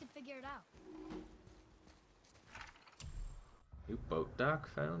 I bet I could figure it out. New boat dock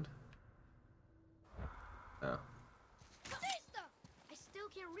found? Oh, Sister! I still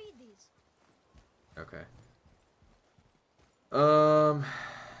can't read these. okay.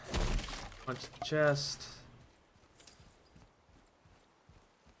 Punch the chest.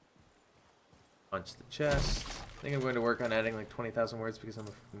 Punch the chest. I think I'm going to work on adding like 20,000 words because I'm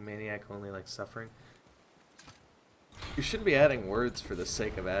a maniac who only likes suffering. You shouldn't be adding words for the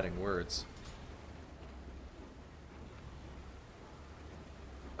sake of adding words.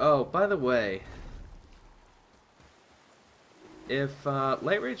 Oh, by the way, if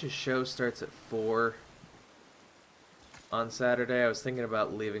Light Rage's show starts at 4 on Saturday, I was thinking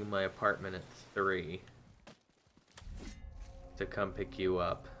about leaving my apartment at 3 to come pick you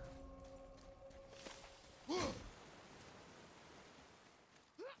up.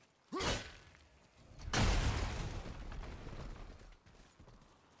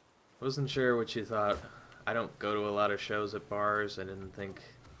 Wasn't sure what you thought. I don't go to a lot of shows at bars. I didn't think,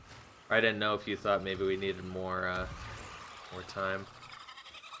 or I didn't know if you thought maybe we needed more time.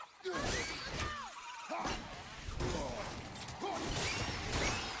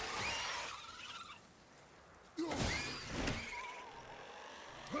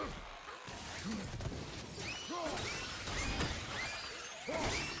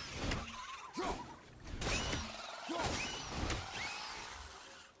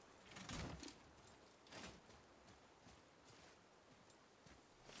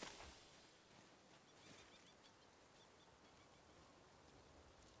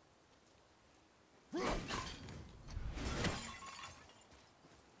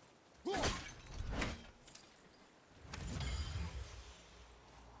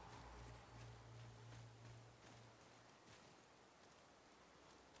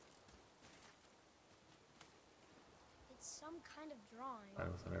 Some kind of drawing. I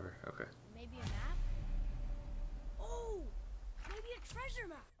don't know, whatever. Okay. Maybe a map? Oh! Maybe a treasure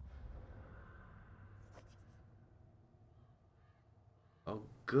map! Oh,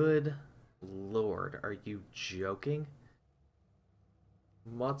 good lord. Are you joking?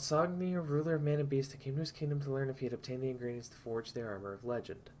 Motsagni, a ruler of man and beast, came to his kingdom to learn if he had obtained the ingredients to forge their armor of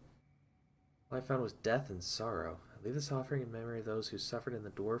legend. All I found was death and sorrow. I leave this offering in memory of those who suffered in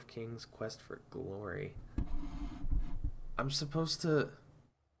the Dwarf King's quest for glory. I'm supposed to...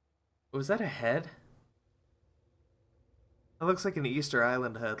 Was that a head? That looks like an Easter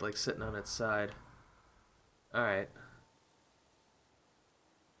Island head, like sitting on its side. Alright.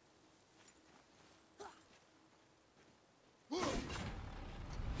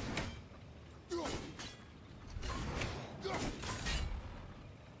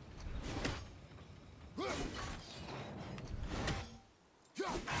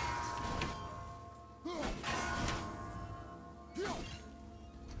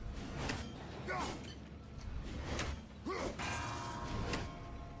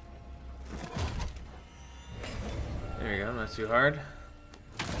 There you go, not too hard.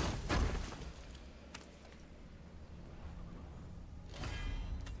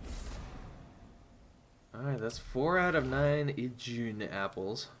 Alright, that's 4 out of 9 Ijun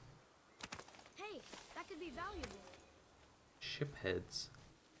apples. Hey, that could be valuable. Ship heads.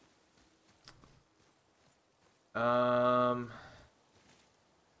 I'm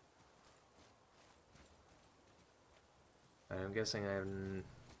guessing I'm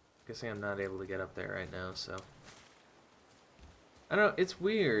not able to get up there right now, so I don't know, it's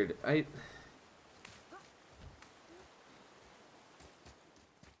weird. Like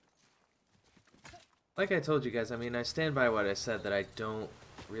I told you guys, I mean, I stand by what I said, that I don't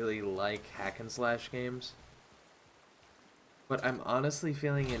really like hack and slash games. But I'm honestly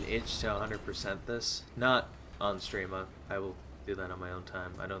feeling an itch to 100% this. Not on stream, I will do that on my own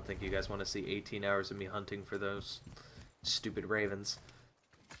time. I don't think you guys want to see 18 hours of me hunting for those stupid ravens.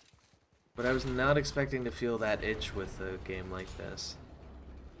 But I was not expecting to feel that itch with a game like this.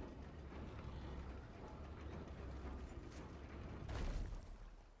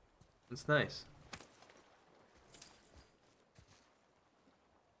 It's nice.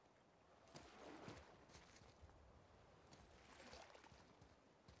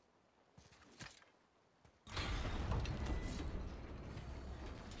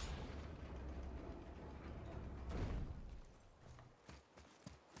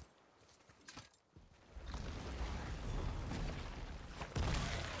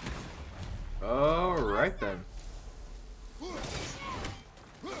 Alright then.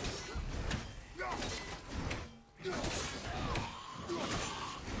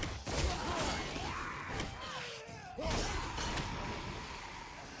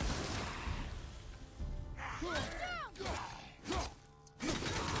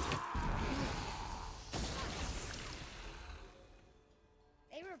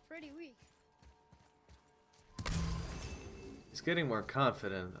 You're pretty weak. He's getting more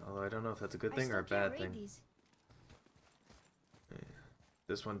confident, although I don't know if that's a good thing or a bad thing. Yeah.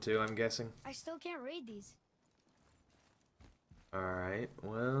 This one too, I'm guessing? I still can't raid these. Alright,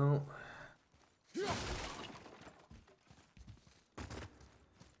 well...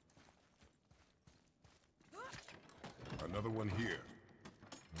 Another one here.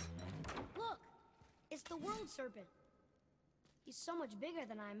 Look! It's the world serpent. He's so much bigger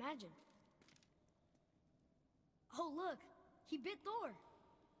than I imagined. Oh, look! He bit Thor!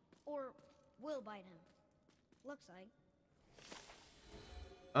 Or will bite him. Looks like.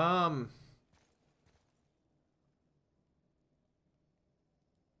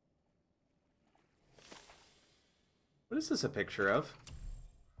 What is this a picture of?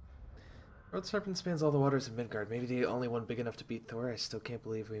 World Serpent spans all the waters of Midgard. Maybe the only one big enough to beat Thor. I still can't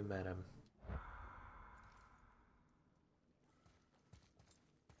believe we met him.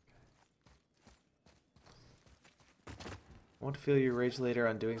 I want to feel your rage later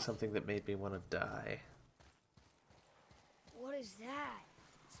on doing something that made me want to die. What is that?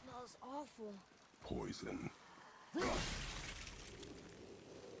 It smells awful. Poison.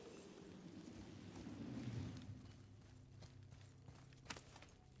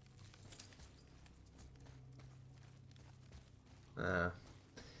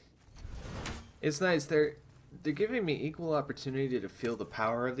 It's nice. They're giving me equal opportunity to feel the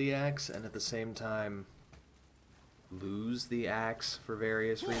power of the axe and at the same time lose the axe for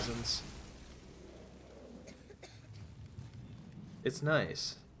various reasons. It's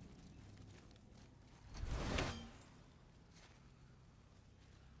nice.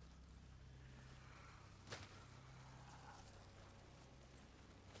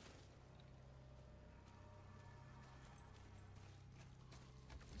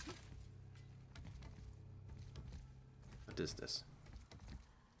 What is this?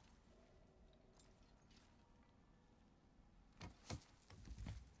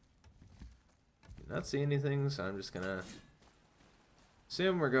 Do not see anything, so I'm just gonna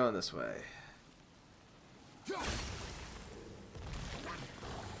assume we're going this way.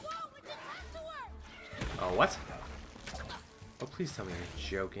 Oh, what? Oh, please tell me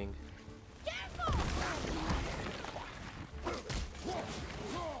you're joking.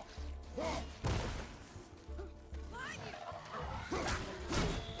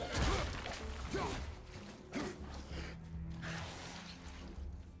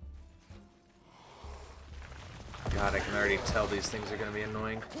 God, I can already tell these things are going to be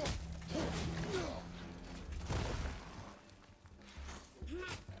annoying.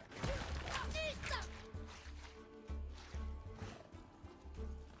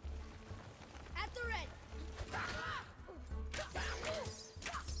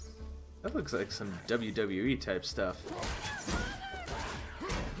 That looks like some WWE type stuff.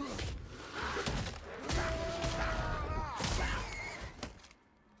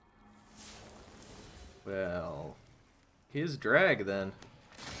 Well, his drag then.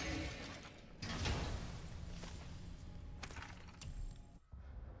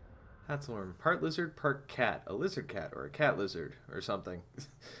 Hatzelworm, part lizard, part cat. A lizard cat or a cat lizard or something.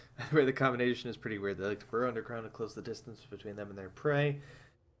 Where the combination is pretty weird. They like to burrow underground to close the distance between them and their prey.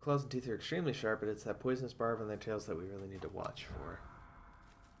 Claws and teeth are extremely sharp, but it's that poisonous barb on their tails that we really need to watch for.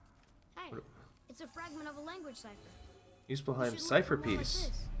 Hey, it's a fragment of a language cipher. Muspelheim cipher piece.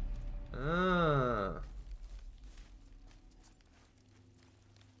 Ah.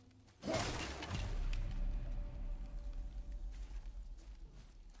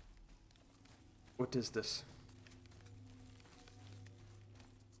 What is this?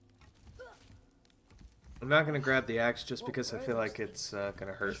 I'm not gonna grab the axe just because I feel like it's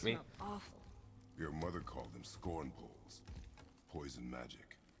gonna hurt me. Awful. Your mother called them scorn poles. Poison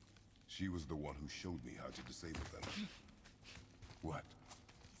magic. She was the one who showed me how to disable them. What?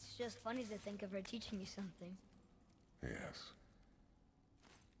 It's just funny to think of her teaching you something. Yes.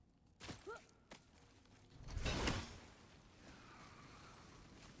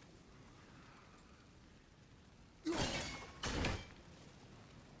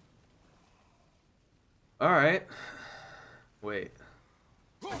 Alright. Wait.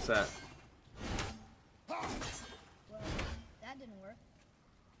 What's that? Well, that didn't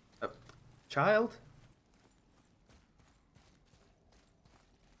work. Child?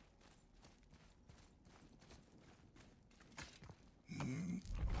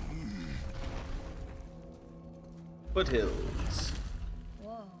 Foothills.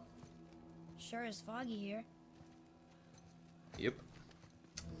 Whoa. Sure is foggy here. Yep.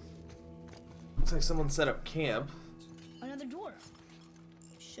 Looks like someone set up camp. Another door.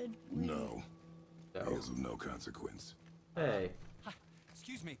 Should we... No. No. He is of no consequence. Hey. Hi.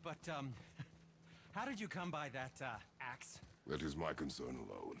 Excuse me. me, but, how did you come by that, axe? That is my concern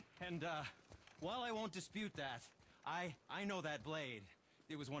alone. And, while I won't dispute that, I know that blade.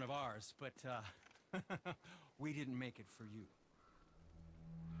 It was one of ours, but, we didn't make it for you.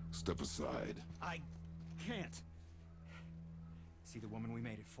 Step aside. I can't. See, the woman we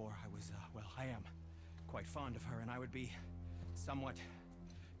made it for, well, I am quite fond of her, and I would be somewhat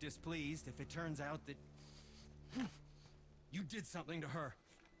displeased if it turns out that you did something to her.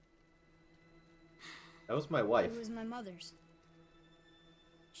 That was my wife. It was my mother's.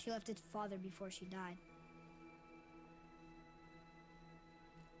 She left its father before she died.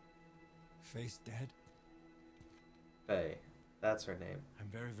 Face dead? Hey, that's her name. I'm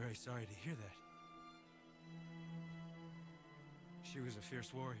very, very sorry to hear that. She was a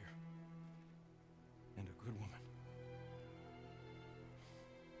fierce warrior. And a good woman.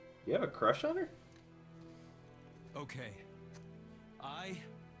 You have a crush on her? Okay. I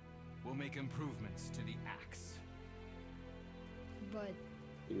will make improvements to the axe. But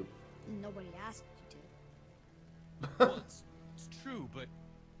You. nobody asked you to. Well, it's true, but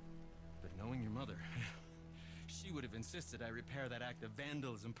knowing your mother, she would have insisted I repair that act of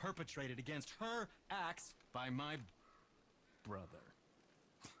vandalism perpetrated against her axe by my brother.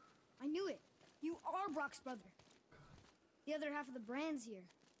 I knew it. You are Brock's brother. The other half of the brand's here.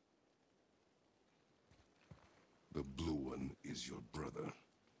 The blue one is your brother.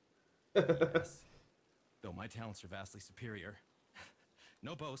 Yes. Though my talents are vastly superior.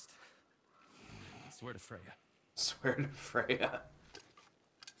 No boast. Swear to Freya. Swear to Freya.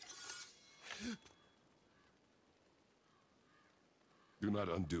 Do not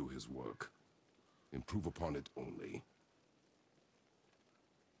undo his work. Improve upon it only.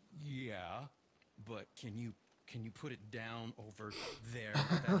 Yeah, but can you put it down over there?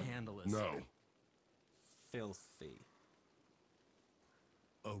 That handle is No. filthy.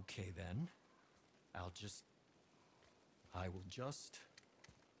 Okay then. I will just.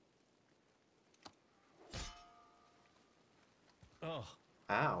 Oh.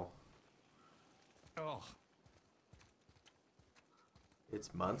 Ow. Oh.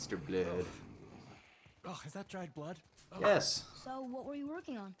 It's monster blood. Oh, is that dried blood? Oh. Yes. So what were you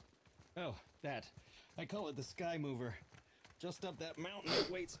working on? Oh, that. I call it the Sky Mover. Just up that mountain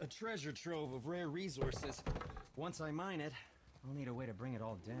waits a treasure trove of rare resources. Once I mine it, I'll need a way to bring it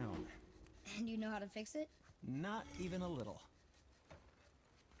all down. And you know how to fix it? Not even a little.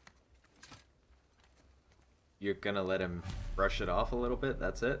 You're gonna let him brush it off a little bit?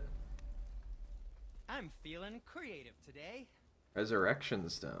 That's it? I'm feeling creative today. Resurrection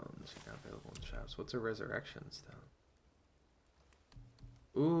stones. You're not available in shops. What's a resurrection stone?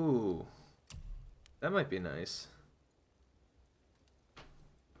 Ooh. That might be nice.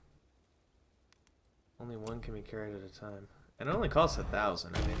 Only one can be carried at a time. And it only costs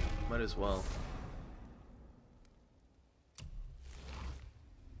 1,000. I mean, might as well.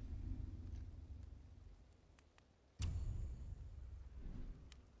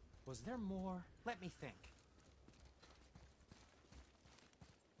 Was there more? Let me think.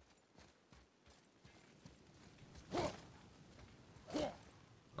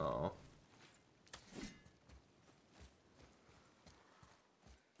 Oh.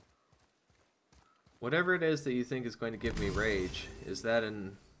 Whatever it is that you think is going to give me rage, is that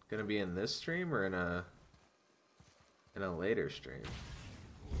going to be in this stream or in a later stream?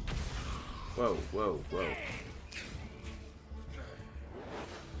 Whoa, whoa, whoa.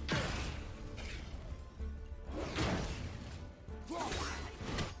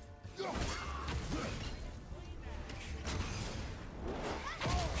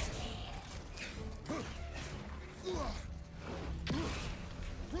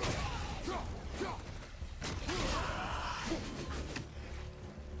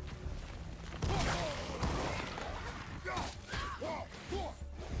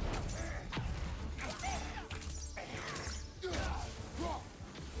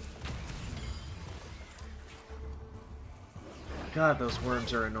 God, those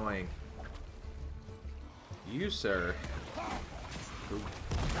worms are annoying. You, sir, who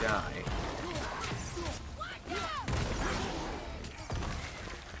die.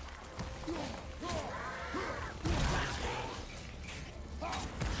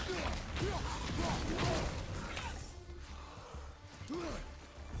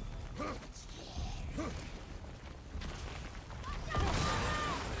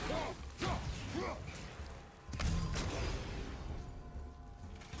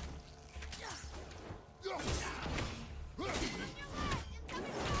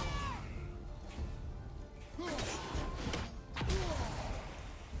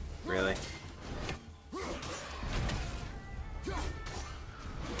 Really?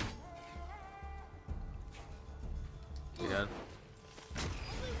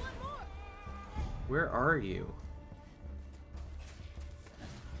 Where are you?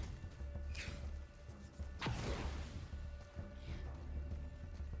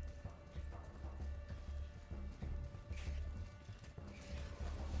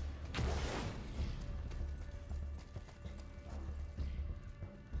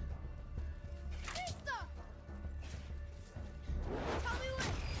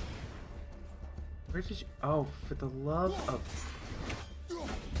 Where did you... Oh, for the love of...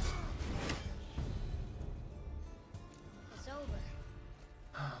 It's over.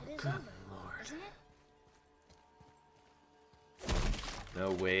 Oh, It is good over, lord. isn't it?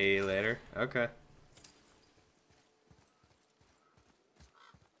 No, way later. Okay.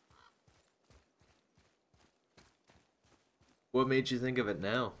 What made you think of it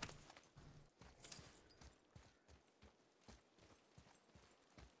now?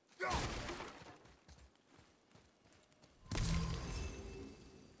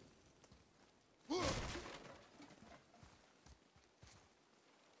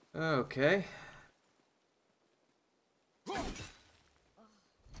 Okay. That's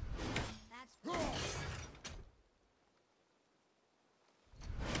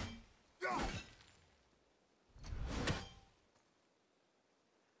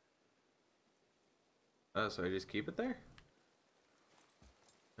Oh, so I just keep it there?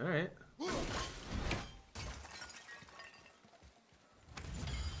 Alright.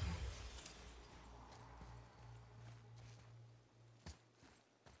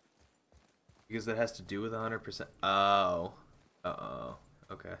 Because that has to do with 100%. Oh. Uh-oh.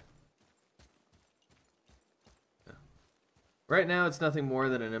 Okay. Yeah. Right now, it's nothing more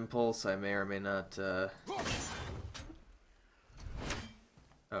than an impulse. I may or may not,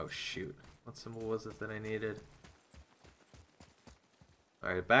 Oh, shoot. What symbol was it that I needed?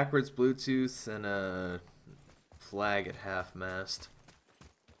 Alright, backwards Bluetooth and a flag at half-mast.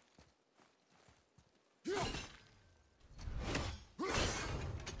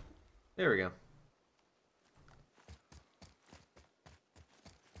 There we go.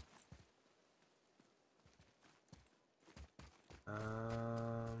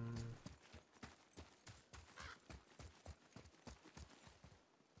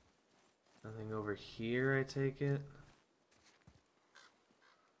 Nothing over here, I take it.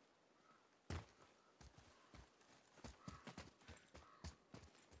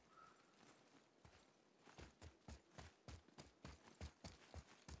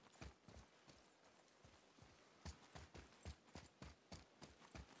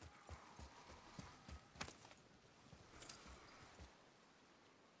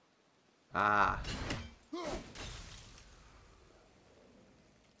 Ah.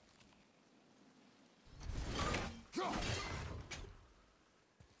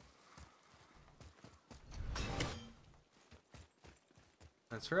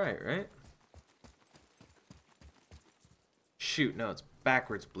 That's right? Shoot, no, it's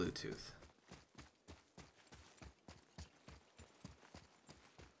backwards Bluetooth.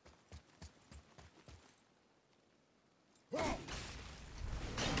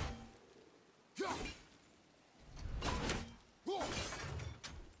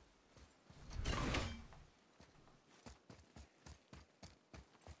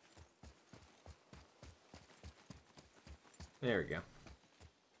 There we go.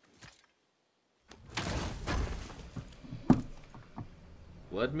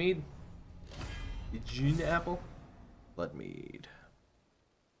 Bloodmead? The June apple? Bloodmead.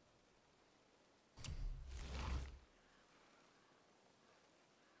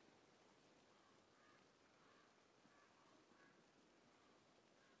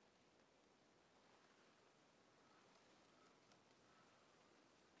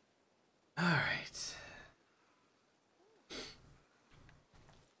 All right.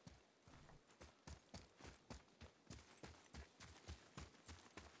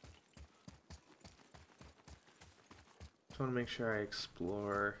 Just want to make sure I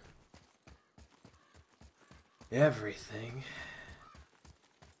explore everything.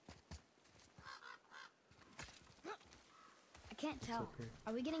 I can't tell. okay.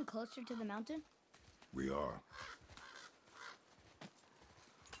 Are we getting closer to the mountain? We are.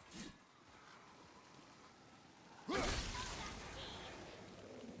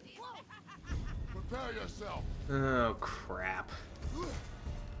 Prepare yourself. Oh, crap.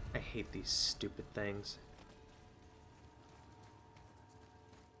 I hate these stupid things.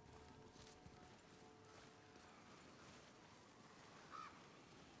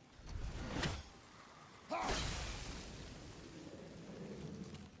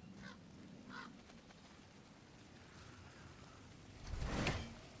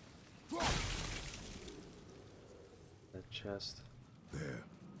 That chest. There.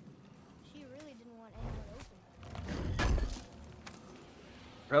 She really didn't want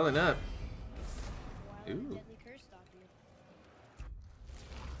Probably not. Why would a Ooh. deadly curse stop you?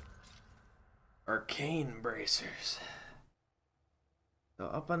 Arcane bracers. So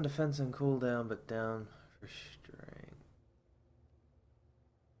up on defense and cooldown, but down for strength.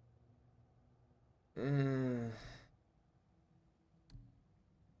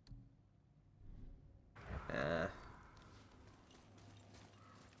 Nah.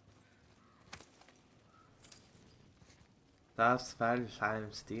 That's value time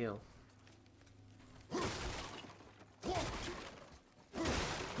steel.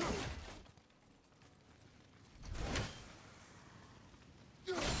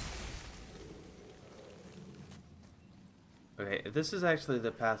 Okay, if this is actually the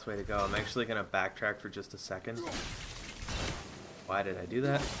pathway to go, I'm actually gonna backtrack for just a second. Why did I do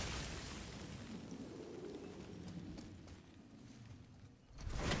that?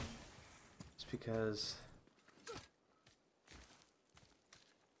 It's because...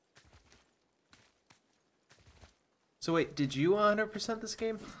 So wait, did you 100% this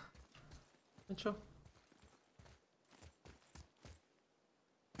game, Mitchell?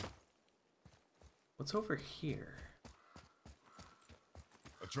 What's over here?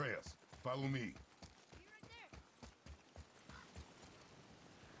 Atreus, follow me.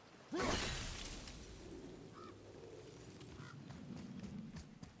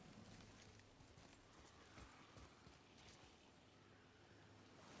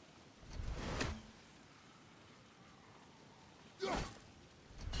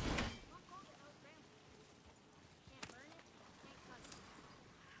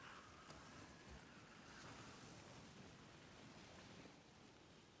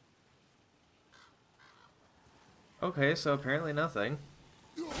 Okay, so apparently nothing.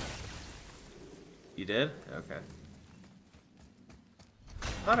 You did? Okay.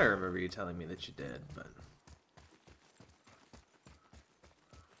 Thought I remember you telling me that you did, but...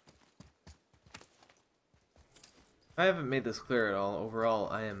 I haven't made this clear at all. Overall,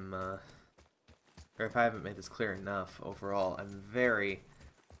 I am, or if I haven't made this clear enough, overall, I'm very,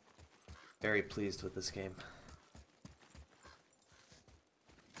 very pleased with this game.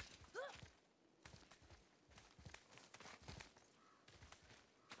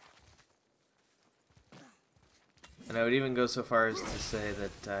 And I would even go so far as to say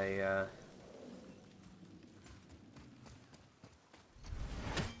that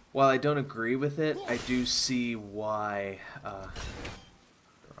while I don't agree with it, I do see why, the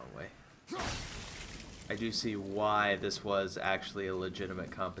wrong way. I do see why this was actually a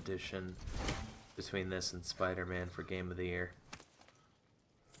legitimate competition between this and Spider-Man for Game of the Year.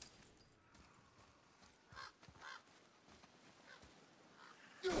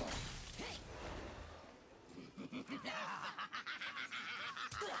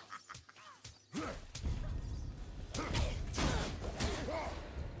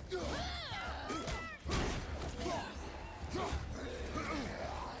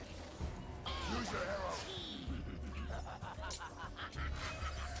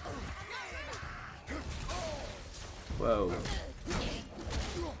 Whoa.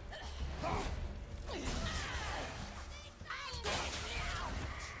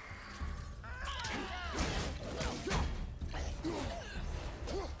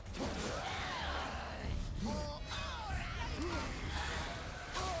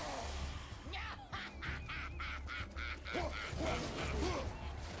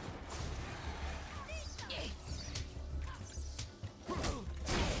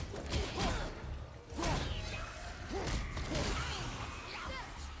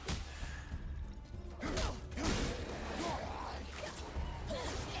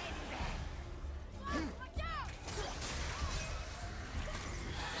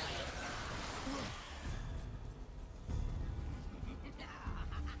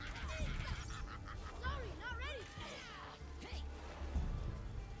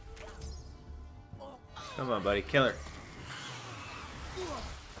 Come on, buddy, kill her.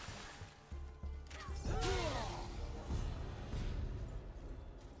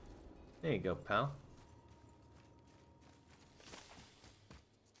 There you go, pal.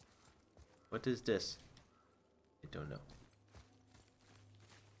 What is this? I don't know.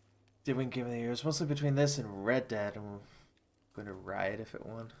 Did win Game of the Year. It's mostly between this and Red Dead. I'm going to riot if it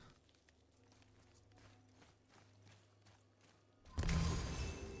won.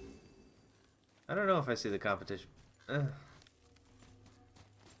 I don't know if I see the competition. I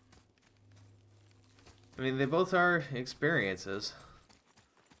mean, they both are experiences.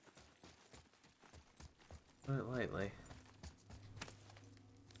 Put it lightly.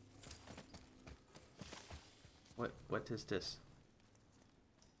 What is this?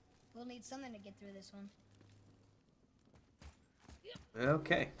 We'll need something to get through this one.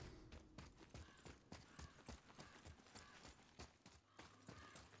 Okay.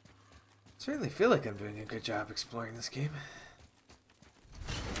 Certainly feel like I'm doing a good job exploring this game.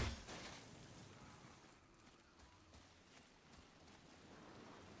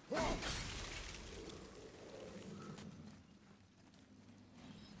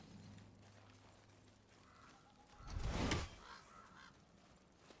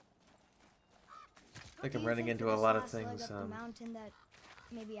 I think I'm running into a lot of things. The mountain that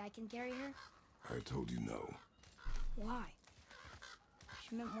maybe I can carry her. I told you no. Why?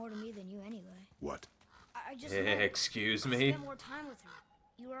 She meant more to me than you anyway. What? I just meant Excuse I me? spent more time with her.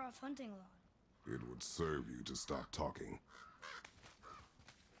 You were off hunting a lot. It would serve you to stop talking.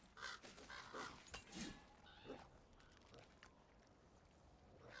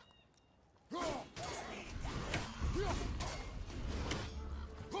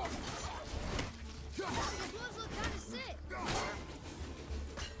 Those look kind of sick.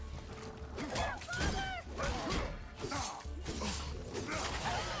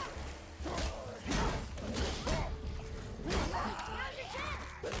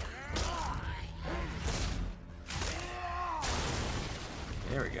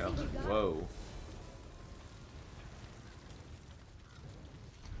 There we go. Whoa.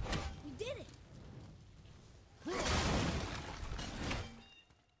 We did it.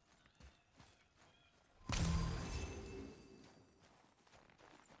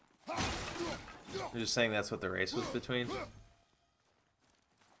 You're just saying that's what the race was between?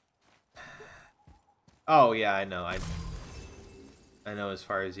 Oh yeah, I know. I know as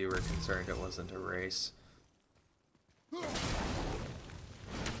far as you were concerned it wasn't a race.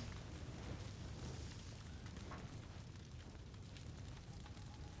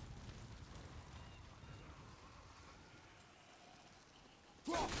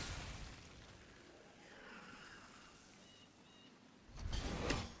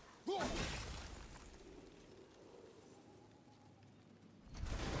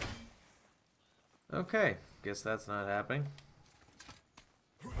 Okay, guess that's not happening.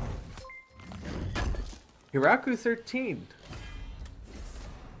 Hiraku13.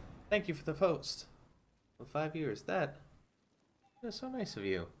 Thank you for the post. With 5 viewers. That is so nice of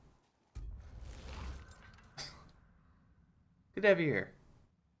you. Good to have you here.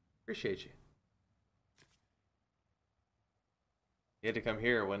 Appreciate you. You had to come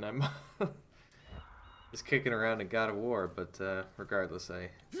here when I'm just kicking around in God of War, but regardless, I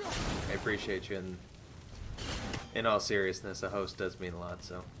appreciate you, and in all seriousness, a host does mean a lot,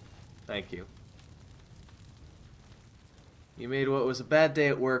 so thank you. You made what was a bad day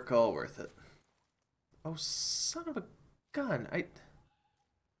at work all worth it. Oh, son of a gun. You're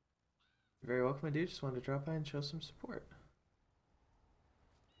very welcome, my dude. Just wanted to drop by and show some support.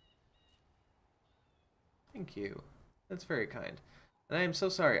 Thank you. That's very kind. And I am so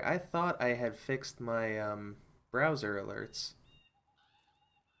sorry. I thought I had fixed my browser alerts.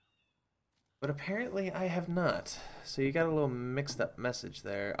 But apparently I have not. So you got a little mixed up message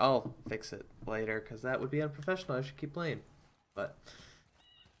there. I'll fix it later because that would be unprofessional. I should keep playing. But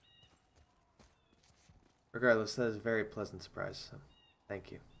regardless, that is a very pleasant surprise. So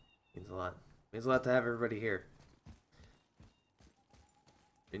thank you. Means a lot. Means a lot to have everybody here.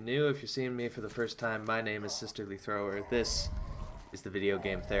 If you're new, if you're seeing me for the first time, my name is SisterlyThrower. This is the Video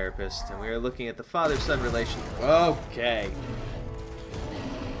Game Therapist, and we are looking at the father-son relation. Okay.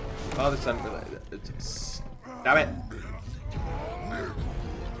 Father-son relation. Stop it.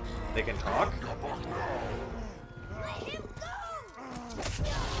 They can talk? Let him go!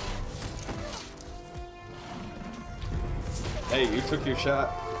 Hey, you took your shot.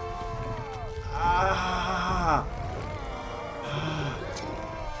 Ah!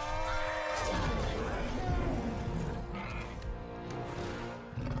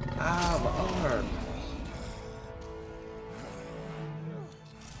 Ow, my arm.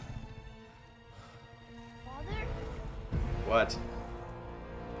 Father? What?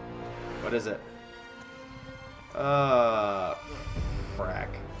 What is it? Frack.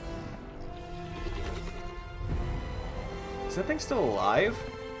 Is that thing still alive?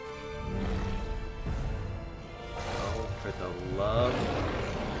 Oh, for the love.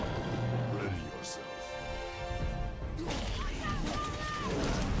 Ready yourself.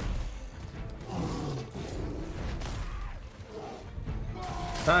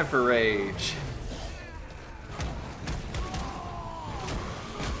 Time for rage.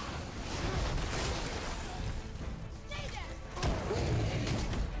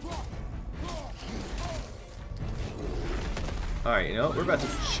 Alright, you know what? We're about to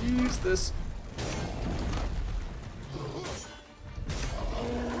cheese this.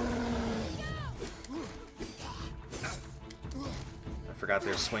 Forgot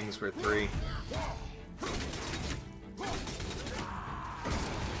their swings were 3.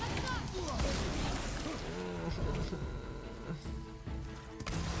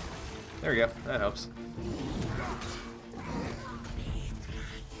 There we go. That helps.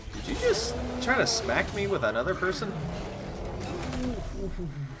 Did you just try to smack me with another person?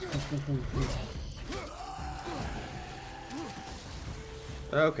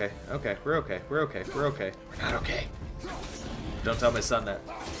 Okay, okay, we're okay, we're okay, we're okay. We're not okay. Don't tell my son that.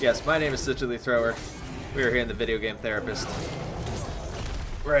 Yes, my name is SisterlyThrower. We are here in the Video Game Therapist,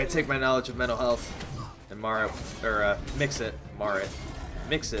 where I take my knowledge of mental health and mix it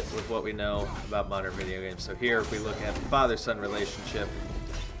with what we know about modern video games. So here we look at the father-son relationship,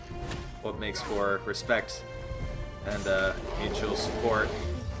 what makes for respect and mutual support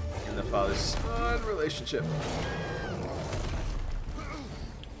in the father-son relationship.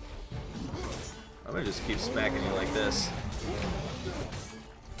 I'm gonna just keep smacking you like this.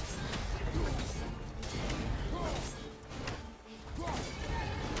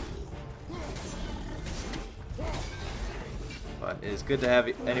 But it is good to have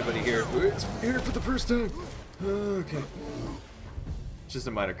anybody here who is here for the first time. Okay. Just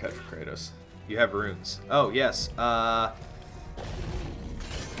a minor cut for Kratos. You have runes. Oh, yes.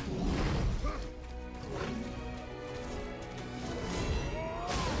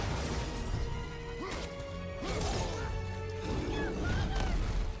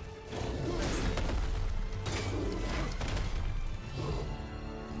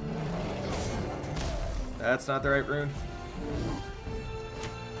 That's not the right rune.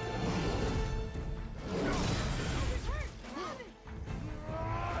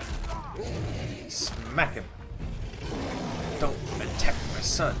 Smack him. Don't attack my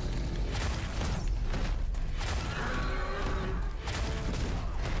son.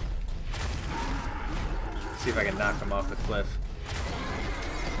 See if I can knock him off the cliff.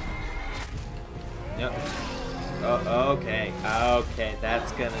 Yep. Oh, okay. Okay,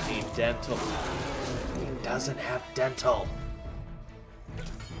 that's gonna need dental. He doesn't have dental.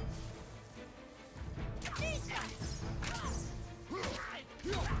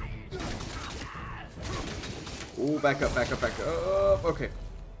 Ooh, back up, back up, back up. Okay.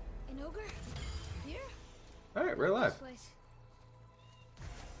 An ogre? Here? Alright, we're alive.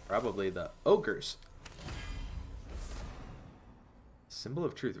 Probably the ogres. Symbol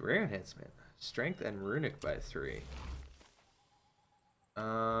of Truth. Rare enhancement. Strength and runic by 3.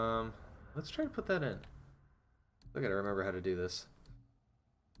 Let's try to put that in. I gotta remember how to do this.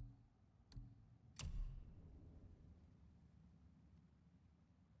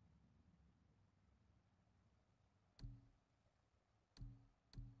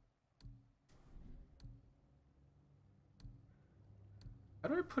 How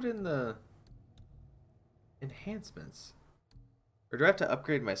do I put in the enhancements? Or do I have to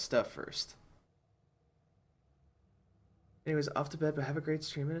upgrade my stuff first? Anyways, off to bed, but have a great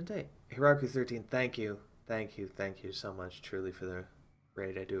stream and a day. Hiraku13, thank you. Thank you so much, truly, for the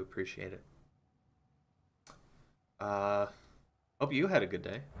raid. I do appreciate it. Hope you had a good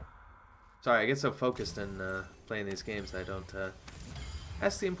day. Sorry, I get so focused in playing these games that I don't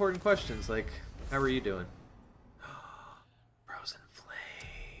ask the important questions like, how are you doing? Frozen Flame.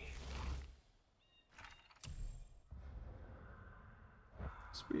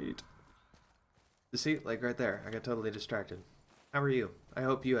 Sweet. You see, like right there, I got totally distracted. How are you? I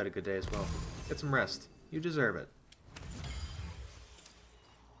hope you had a good day as well. Get some rest. You deserve it.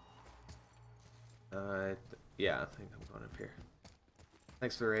 Yeah, I think I'm going up here.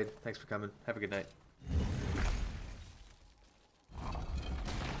 Thanks for the raid. Thanks for coming. Have a good night.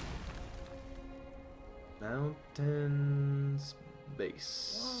 Mountains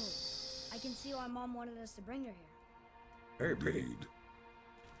base. Whoa. I can see why Mom wanted us to bring her here. Very pretty. Indeed.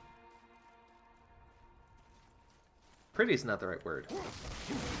 Pretty is not the right word.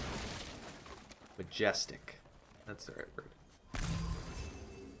 Majestic. That's the right word.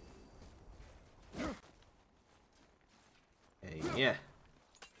 Hey, yeah.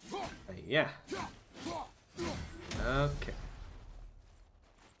 Hey, yeah. Okay.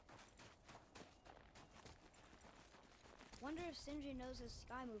 Wonder if Sindri knows his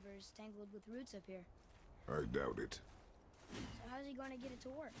sky mover is tangled with roots up here. I doubt it. So how's he going to get it to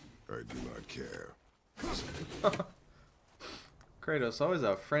work? I do not care. Kratos, always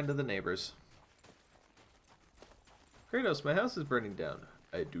a friend of the neighbors. Kratos, my house is burning down.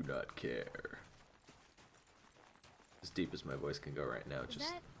 I do not care. As deep as my voice can go right now,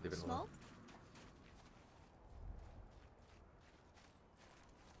 just leave it alone. Smoke?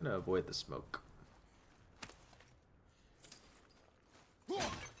 I'm gonna avoid the smoke.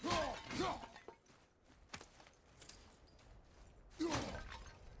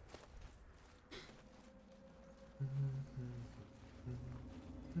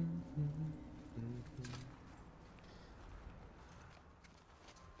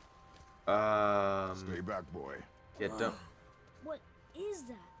 Stay back, boy. Yeah, don't. What is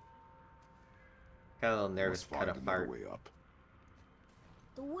that? Got a little nervous. Must Cut a find another fart. way up.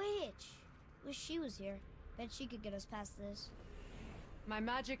 The witch. Wish she was here. Bet she could get us past this. My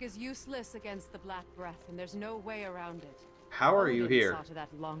magic is useless against the Black Breath, and there's no way around it. How are you Odin here? saw to that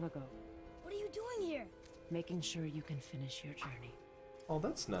long ago. What are you doing here? Making sure you can finish your journey. Oh,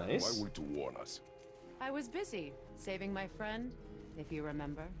 that's Why nice. wait to warn us? I was busy saving my friend, if you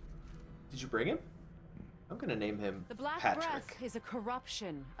remember. Did you bring him? I'm gonna name him The Black Patrick. Breath is a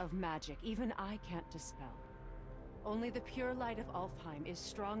corruption of magic even I can't dispel. Only the pure light of Alfheim is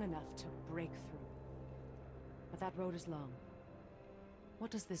strong enough to break through. But that road is long.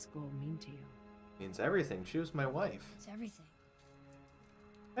 What does this goal mean to you? Means everything. She was my wife. It's everything.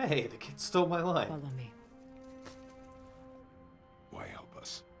 Hey, the kid stole my line. Follow me. Why help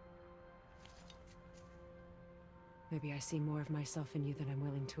us? Maybe I see more of myself in you than I'm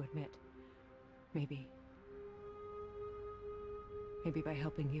willing to admit. Maybe by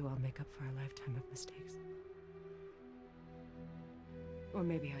helping you, I'll make up for a lifetime of mistakes. Or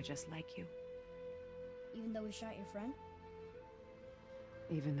maybe I just like you. Even though we shot your friend?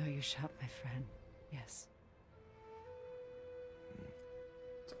 Even though you shot my friend, yes.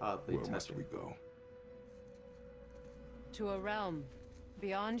 It's oddly Where must touching. we go? To a realm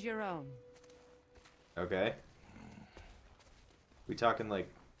beyond your own. Okay. We talking like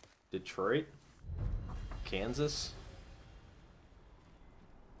Detroit? Kansas?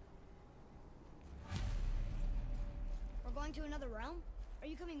 We're going to another realm? Are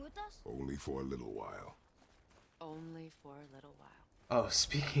you coming with us? Only for a little while. Only for a little while. Oh,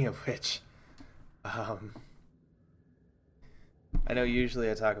 speaking of which, I know usually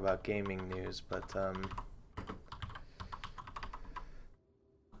I talk about gaming news, but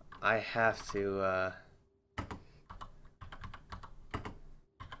I have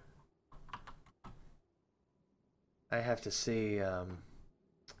to see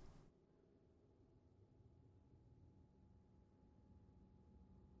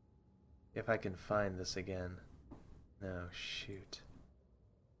if I can find this again. No, shoot.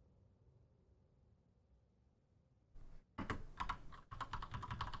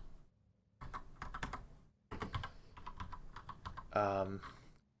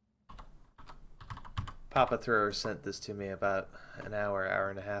 Papa Thrower sent this to me about an hour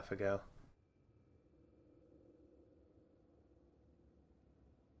and a half ago.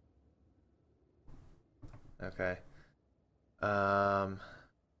 Okay. I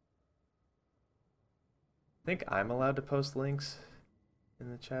think I'm allowed to post links in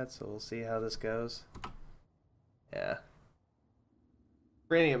the chat, so we'll see how this goes. Yeah.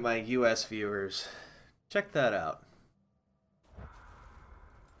 For any of my US viewers, check that out.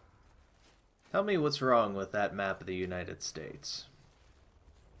 Tell me what's wrong with that map of the United States.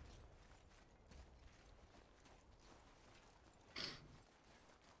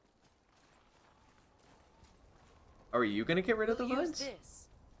 Are you gonna get rid of the We'll use vines? this.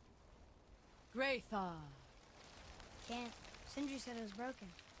 Graythaw. Can't. Sindri said it was broken.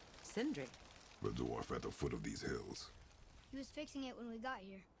 Sindri. The dwarf at the foot of these hills. He was fixing it when we got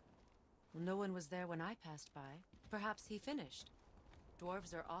here. Well, no one was there when I passed by. Perhaps he finished.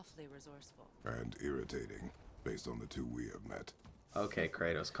 Dwarves are awfully resourceful. And irritating, based on the two we have met. Okay,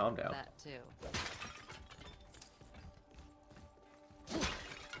 Kratos, calm down. That too.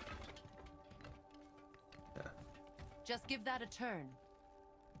 Yeah. Just give that a turn.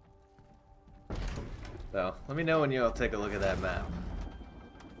 So, let me know when you'll take a look at that map.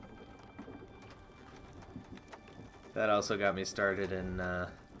 That also got me started in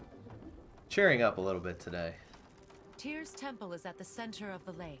cheering up a little bit today. Tyr's temple is at the center of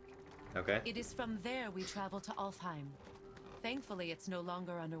the lake. Okay? It is from there we travel to Alfheim. Thankfully, it's no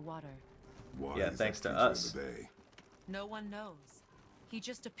longer underwater. Why Yeah, is thanks that to creature in us. the bay? No one knows. He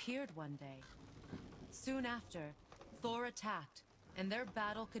just appeared one day. Soon after, Thor attacked, and their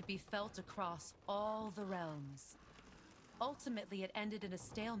battle could be felt across all the realms. Ultimately, it ended in a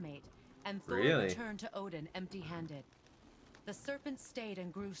stalemate, and Thor Really? returned to Odin empty-handed. The serpent stayed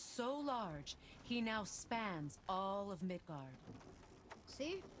and grew so large, he now spans all of Midgard.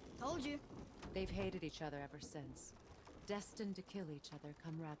 See? Told you. They've hated each other ever since. Destined to kill each other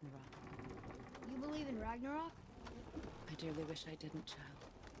come Ragnarok. You believe in Ragnarok? I dearly wish I didn't,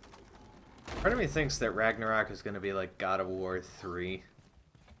 child. Part of me thinks that Ragnarok is going to be like God of War 3.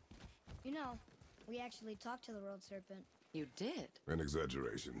 You know, we actually talked to the world serpent. You did? An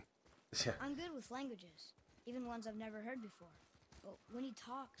exaggeration. I'm good with languages, even ones I've never heard before. But when he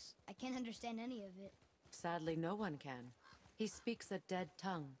talks, I can't understand any of it. Sadly, no one can. He speaks a dead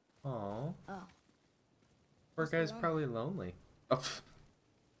tongue. Aww. Oh. Poor Must be guy's lonely. probably lonely. Oh, pff.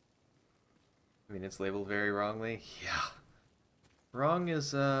 I mean, it's labeled very wrongly. Yeah. Wrong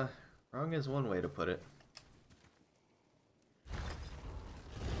is one way to put it.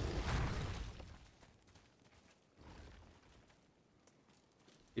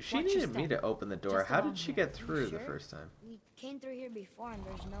 If she Watch your needed me step. to open the door, Just how along did she here. get You through the sure? first time? We came through here before and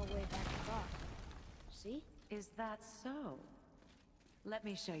there's no way back across. See? Is that so? Let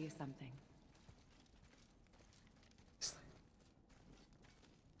me show you something.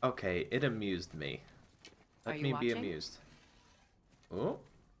 Okay, it amused me. Are Let you me be watching? amused. Oh,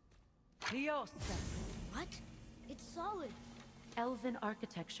 Liosta. What? It's solid. Elven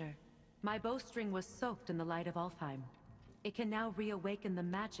architecture. My bowstring was soaked in the light of Alfheim. It can now reawaken the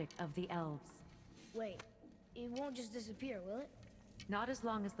magic of the elves. Wait, it won't just disappear, will it? Not as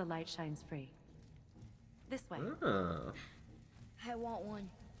long as the light shines free. This way. oh. I want one.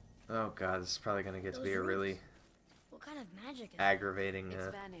 Oh god, this is probably gonna get to Those be a really roots? What kind of magic is it? aggravating. It's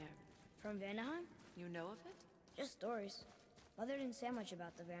Vanir. From Vanaheim? You know of it? Just stories. Mother didn't say much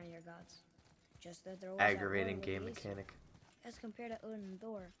about the Vanir gods. Just that they're always at war Aggravating with game the Aesir. mechanic. As compared to Odin and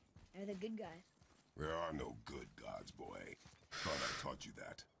Thor, they're the good guys. There are no good gods, boy. Thought I taught you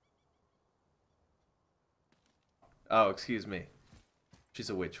that. Oh, excuse me. She's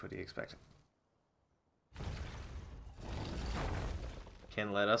a witch. What do you expect?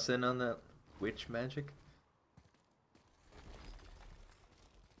 Can let us in on that witch magic?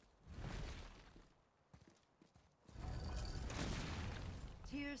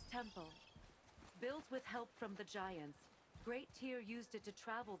 Tyr's temple. Built with help from the giants, Great Tyr used it to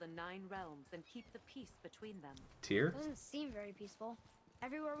travel the 9 realms and keep the peace between them. Tyr? Doesn't seem very peaceful.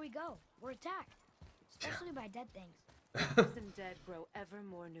 Everywhere we go, we're attacked. Especially by dead things. Prison dead grow ever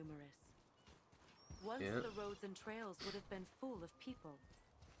more numerous. Once Yeah. the roads and trails would have been full of people.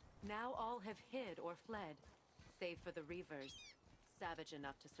 Now all have hid or fled, save for the Reavers, savage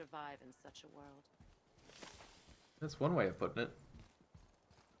enough to survive in such a world. That's one way of putting it.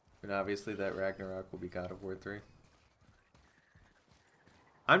 And obviously that Ragnarok will be God of War 3.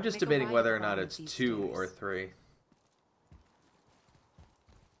 I'm just Make a debating ride whether or along not with it's these 2 stairs. or 3.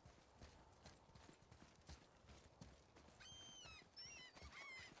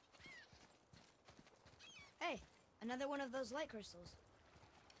 Hey, another one of those light crystals.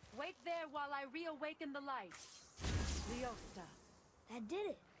 Wait there while I reawaken the light. Liosta. That did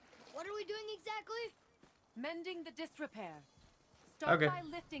it. What are we doing exactly? Mending the disrepair. Start Okay. by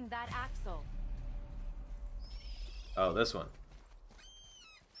lifting that axle. Oh, this one.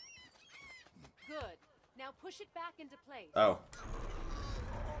 Good. Now push it back into place. Oh.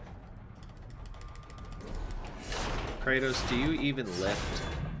 Kratos, do you even lift,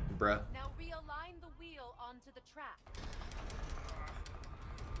 bruh? Now realign the wheel onto the track.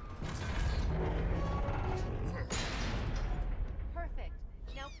 Perfect.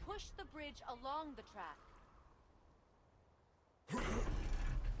 Now push the bridge along the track.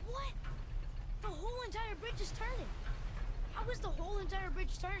 What? The whole entire bridge is turning. How is the whole entire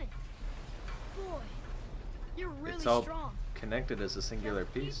bridge turning? Boy, you're really It's all strong. connected as a singular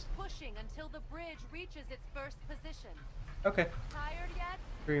Just keep piece. pushing until the bridge reaches its first position. Okay. Tired yet?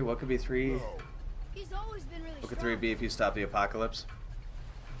 3, what could be 3? No. He's always been really What could strong. 3 be if you stop the apocalypse?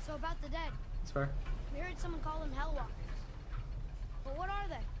 So about the dead, That's fair. we heard someone call them Hellwalkers. But what are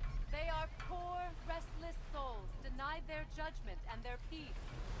they? They are poor, restless souls, denied their judgment and their peace.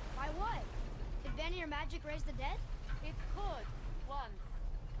 By what? Did Vanir magic raise the dead? It could, once.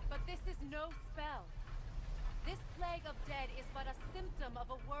 But this is no spell. This plague of dead is but a symptom of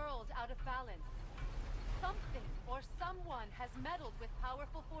a world out of balance. Something or someone has meddled with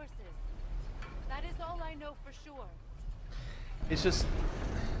powerful forces. That is all I know for sure. It's just...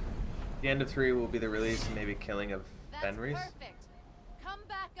 The end of 3 will be the release and maybe killing of That's Fenris. perfect. Come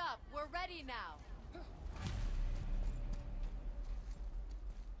back up. We're ready now.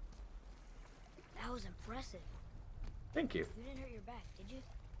 That was impressive. Thank you. You didn't hurt your back, did you?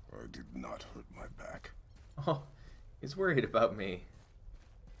 I did not hurt my back. Oh, he's worried about me.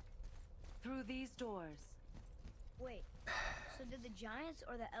 Through these doors. Wait, so did the giants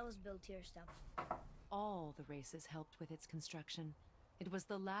or the elves build Tyr stuff? All the races helped with its construction. It was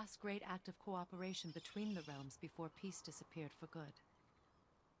the last great act of cooperation between the realms before peace disappeared for good.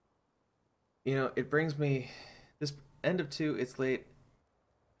 You know, it brings me... This end of 2, it's late.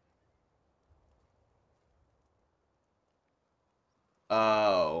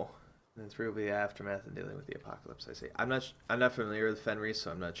 Oh. And then 3 will be the aftermath and dealing with the apocalypse, I see. I'm not familiar with Fenris,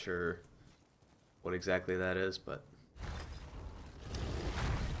 so I'm not sure what exactly that is, but...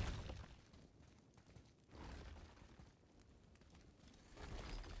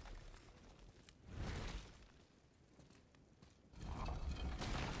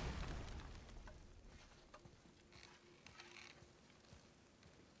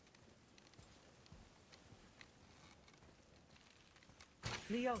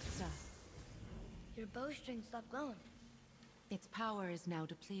 Leosa. Your bowstring stopped glowing. Its power is now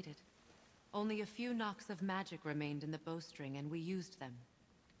depleted. Only a few knocks of magic remained in the bowstring, and we used them.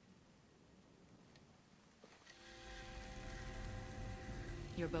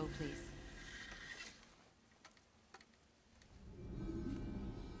 Your bow, please.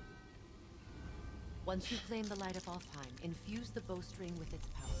 Once you claim the light of Alfheim, infuse the bowstring with its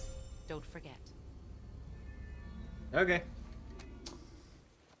power. Don't forget. Okay.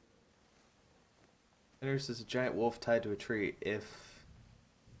 Enters as a giant wolf tied to a tree. If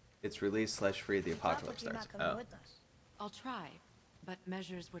it's released / free, the apocalypse You're starts. not coming with us. I'll try, but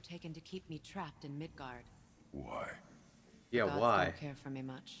measures were taken to keep me trapped in Midgard. Why? Yeah, Gods why? don't care for me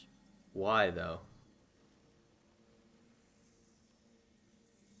much. Why, though?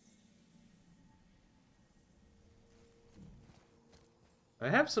 I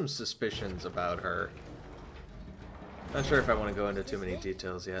have some suspicions about her. Not sure if I want to go into too many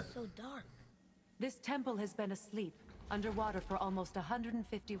details yet. So dark. This temple has been asleep, underwater for almost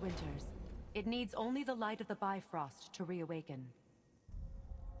 150 winters. It needs only the light of the Bifrost to reawaken.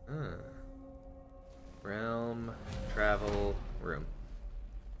 Realm, travel, room.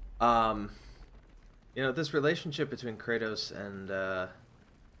 You know, this relationship between Kratos and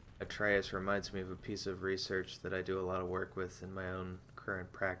Atreus reminds me of a piece of research that I do a lot of work with in my own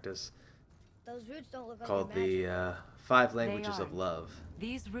current practice, Those roots don't look like called magic. the 5 Languages They of are. Love.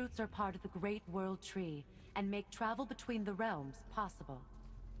 These roots are part of the Great World Tree and make travel between the realms possible.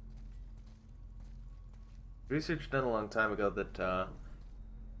 Research done a long time ago that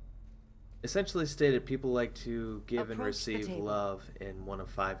essentially stated people like to give and Approach the receive table. love in one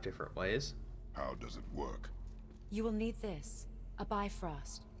of 5 different ways. How does it work? You will need this, a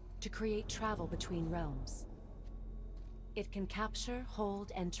Bifrost, to create travel between realms. It can capture,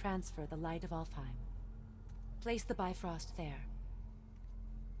 hold, and transfer the light of Alfheim. Place the Bifrost there.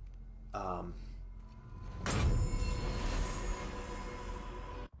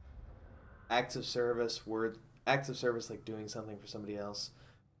 Acts of service like doing something for somebody else.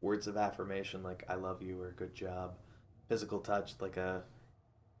 Words of affirmation like I love you or good job. Physical touch like a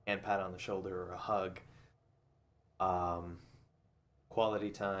hand pat on the shoulder or a hug. Quality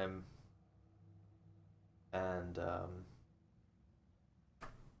time. And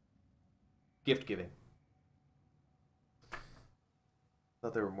gift giving.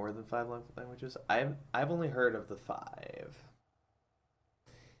 Thought there were more than 5 languages. I've only heard of the 5.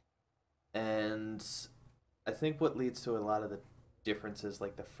 And I think what leads to a lot of the differences,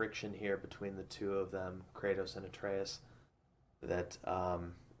 like the friction here between the two of them, Kratos and Atreus, that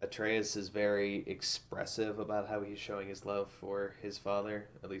Atreus is very expressive about how he's showing his love for his father.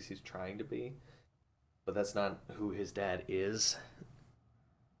 At least he's trying to be. But that's not who his dad is.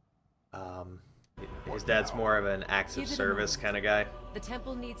 His dad's more of an acts of Give it a service moment. kind of guy. The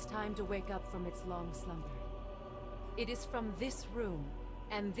temple needs time to wake up from its long slumber. It is from this room,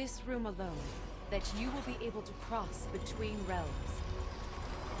 and this room alone, that you will be able to cross between realms.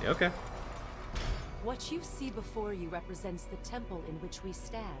 Okay. What you see before you represents the temple in which we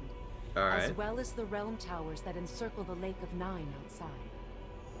stand, Alright. as well as the realm towers that encircle the Lake of Nine outside.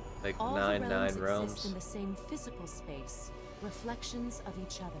 Like All nine the realms realms. exist in the same physical space, reflections of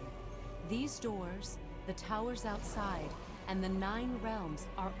each other. These doors, the towers outside, and the 9 realms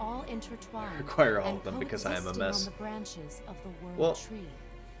are all intertwined. Require all and of them because I am a coexisting mess. on the branches of the World Well- Tree,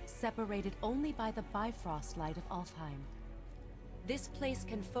 separated only by the Bifrost light of Alfheim. This place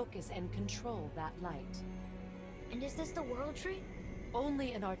can focus and control that light. And is this the World Tree?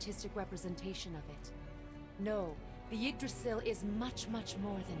 Only an artistic representation of it. No, the Yggdrasil is much, much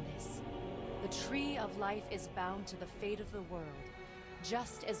more than this. The Tree of Life is bound to the fate of the world,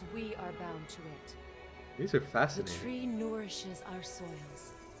 just as we are bound to it. These are The fascinating. tree nourishes our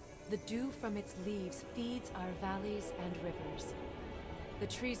soils. The dew from its leaves feeds our valleys and rivers. The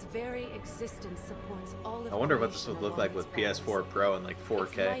tree's very existence supports all of I wonder what creation this would look along like its with boundaries. PS4 Pro and like It's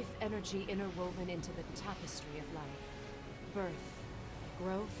 4K. life energy interwoven into the tapestry of life. Birth,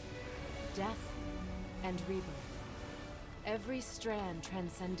 growth, death, and rebirth. Every strand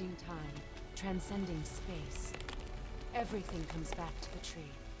transcending time, transcending space. Everything comes back to the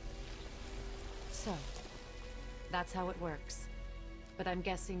tree. So, that's how it works. But I'm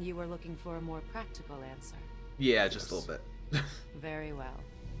guessing you were looking for a more practical answer. Yeah, just a little bit. Very well.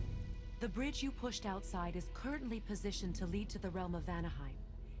 The bridge you pushed outside is currently positioned to lead to the realm of Vanaheim.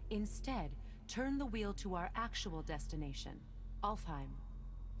 Instead, turn the wheel to our actual destination, Alfheim.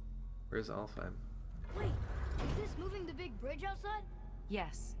 Where's Alfheim? Wait, is this moving the big bridge outside?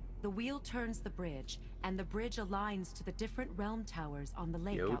 Yes, the wheel turns the bridge, and the bridge aligns to the different realm towers on the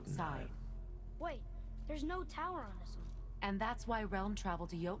lake Jotunheim. outside. Wait, there's no tower on this one. And that's why realm travel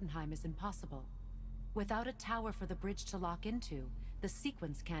to Jotunheim is impossible. Without a tower for the bridge to lock into, the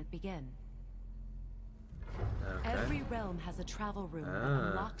sequence can't begin. Okay. Every realm has a travel room that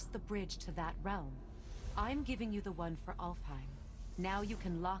unlocks the bridge to that realm. I'm giving you the one for Alfheim. Now you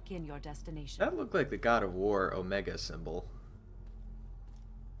can lock in your destination. That looked like the God of War Omega symbol.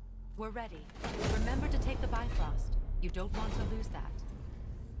 We're ready. Remember to take the Bifrost. You don't want to lose that.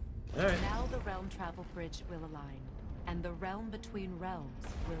 Alright. Now the realm travel bridge will align, and the realm between realms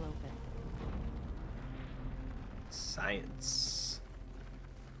will open. Science.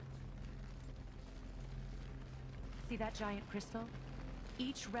 See that giant crystal?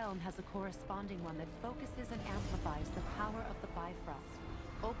 Each realm has a corresponding one that focuses and amplifies the power of the Bifrost,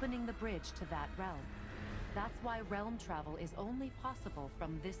 opening the bridge to that realm. That's why realm travel is only possible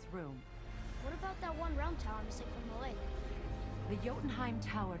from this room. What about that one realm tower missing from the lake? The Jotunheim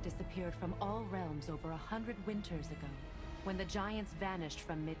Tower disappeared from all realms over 100 winters ago, when the giants vanished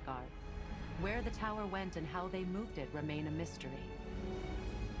from Midgard. Where the tower went and how they moved it remain a mystery.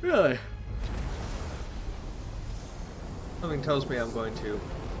 Really? Something tells me I'm going to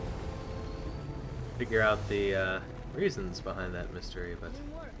figure out the reasons behind that mystery, but It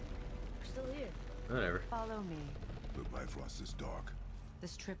didn't work. We're still here. whatever. Follow me. The Bifrost is dark.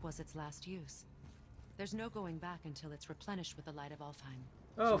 This trip was its last use. There's no going back until it's replenished with the light of Alfheim.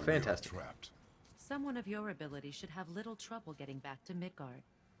 Oh, So we are fantastic. trapped. Someone of your ability should have little trouble getting back to Midgard.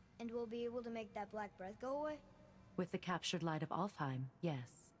 And we'll be able to make that black breath go away? With the captured light of Alfheim,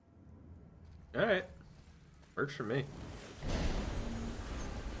 yes. Alright. Works for me.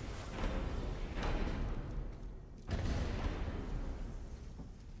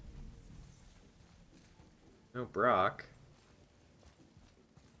 No Brock.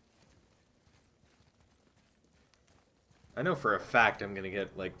 I know for a fact I'm gonna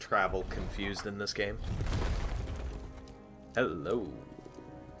get, like, travel confused in this game. Hello.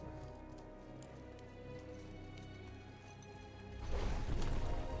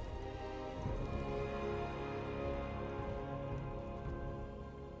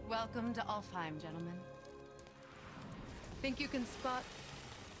 Welcome to Alfheim, gentlemen. Think you can spot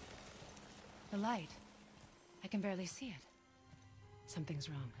the light? I can barely see it. Something's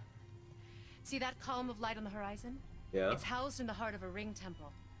wrong. See that column of light on the horizon? Yeah. It's housed in the heart of a ring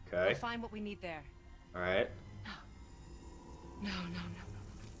temple. Okay. We'll find what we need there. Alright. No.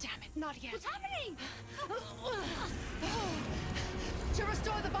 Damn it, not yet. What's happening? To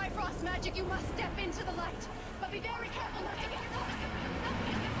restore the Bifrost magic, you must step into the light. But be very careful not to get caught.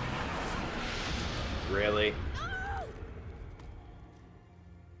 Really?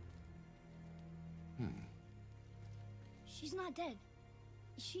 She's not dead.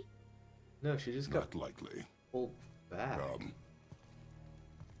 Is she? No, she just got Not likely. pulled back.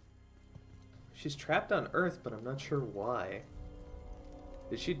 She's trapped on Earth, but I'm not sure why.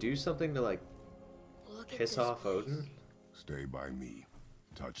 Did she do something to, like, Look at piss this off place. Odin? Stay by me.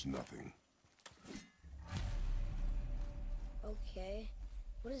 Touch nothing. Okay.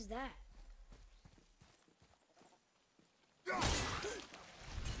 What is that?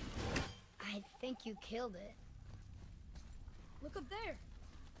 I think you killed it. Look up there.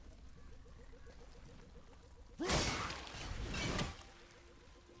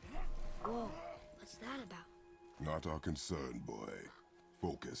 Whoa, what's that about? Not our concern, boy.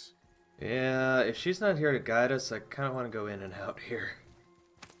 Focus. Yeah, if she's not here to guide us, I kind of want to go in and out here.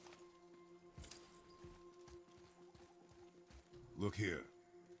 Look here.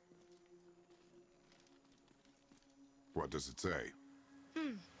 What does it say?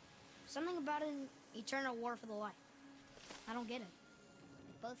 Something about an eternal war for the light. I don't get it.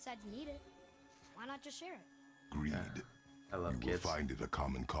 If both sides need it, why not just share it? Greed. I love You will kids. find it a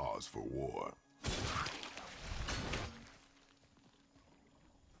common cause for war.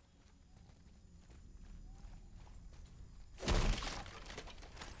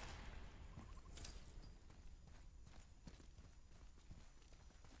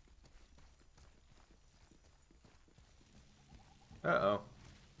 Uh-oh.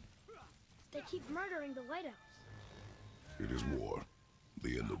 They keep murdering the lighthouse. It is war.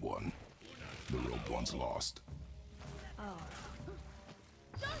 The end of one. The rope once lost.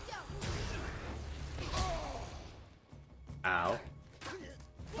 Ow.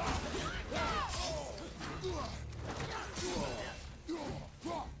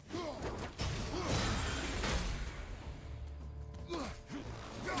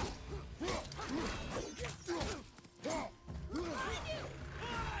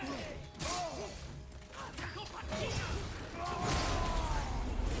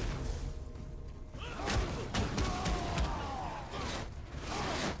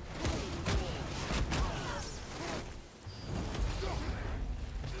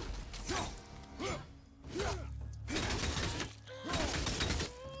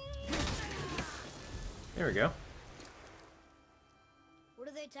 There we go. What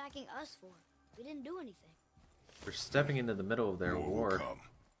are they attacking us for? We didn't do anything. We're stepping into the middle of their More will war. come.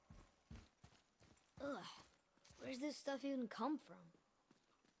 Ugh. Where's this stuff even come from?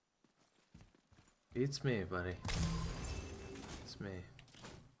 Beats me, buddy. It's me.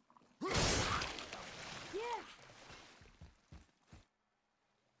 Yeah!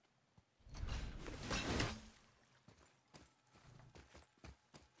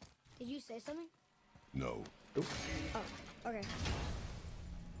 Did you say something? No. Oop. Oh, okay.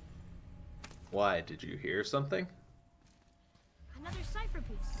 Why? Did you hear something? Another cipher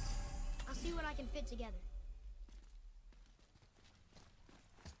piece. I'll see what I can fit together.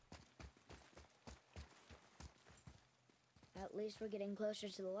 At least we're getting closer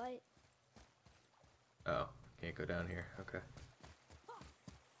to the light. Oh, can't go down here. Okay.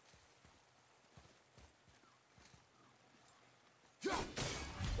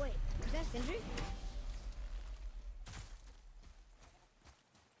 Wait, is that Sindri?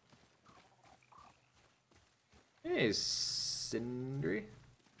 Hey, Sindri.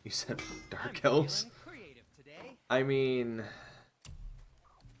 You said Dark I'm Elves? feeling creative today. I mean...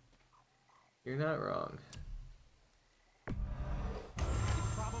 You're not wrong. You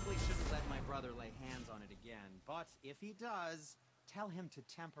probably shouldn't let my brother lay hands on it again, but if he does, tell him to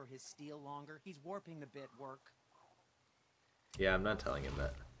temper his steel longer. He's warping the bit work. Yeah, I'm not telling him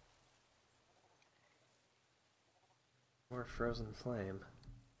that. More frozen flame.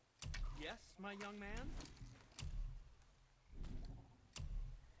 Yes, my young man?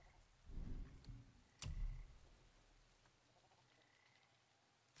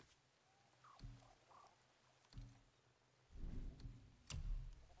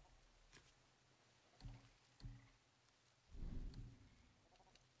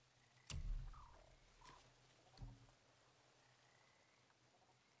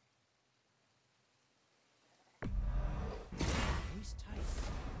 He's tight.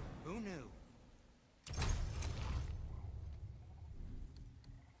 Who knew?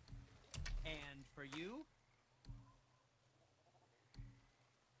 And for you?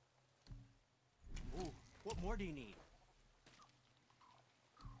 Ooh, what more do you need?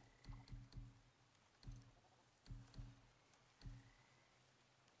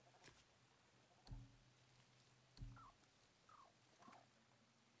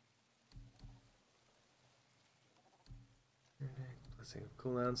 Blessing of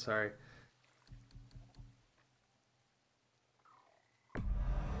cooldown, sorry.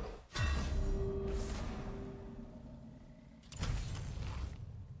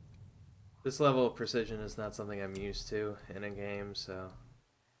 This level of precision is not something I'm used to in a game, so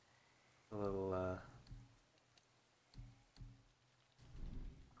a little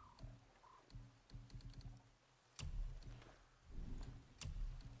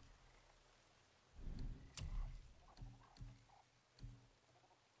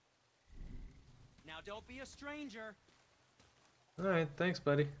Now don't be a stranger. Alright, thanks,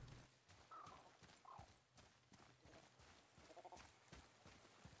 buddy.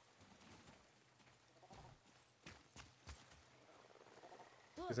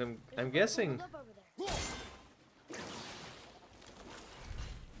 Look, Because there's I'm one guessing bubbled up over there.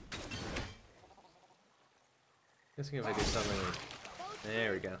 if I do something like...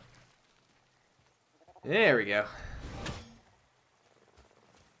 There we go. There we go.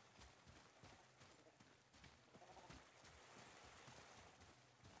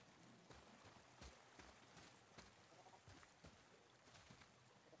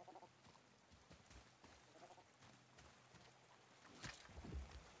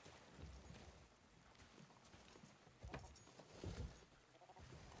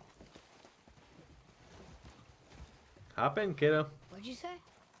 Hop in, kiddo. What'd you say?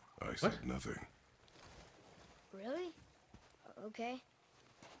 I said nothing. Really? Okay.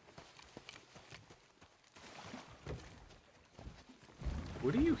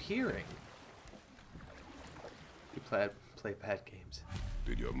 What are you hearing? You play bad games.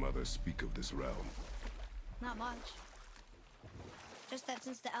 Did your mother speak of this realm? Not much. Just that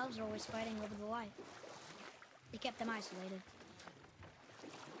since the elves are always fighting over the light, they kept them isolated.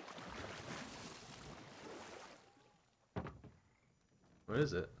 What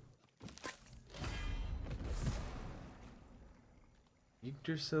is it?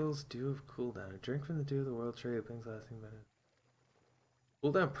 Yggdrasil's Dew of Cooldown. A drink from the Dew of the World Tree brings lasting benefit.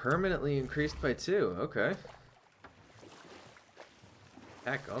 Cooldown permanently increased by 2. Okay.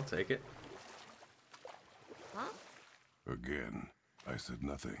 Heck, I'll take it. Huh? Again, I said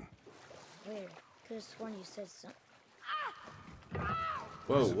nothing. Weird. Could've sworn you said something.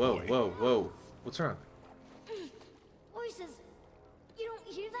 Whoa, whoa, whoa, whoa. What's wrong? Voices! You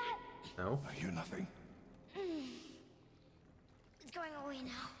don't hear that? No? I hear nothing. away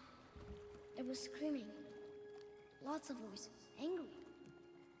now. It was screaming. Lots of voices. Angry.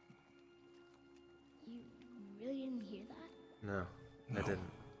 You really didn't hear that? No, I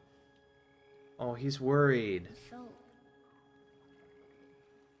didn't. Oh, he's worried. It felt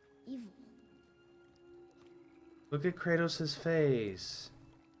evil. Look at Kratos' face.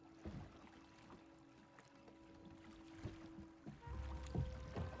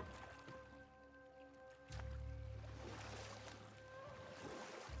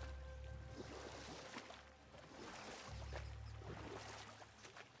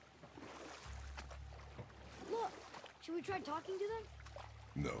 Look, should we try talking to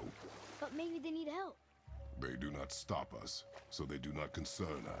them? No, But maybe they need help. they do not stop us, so they do not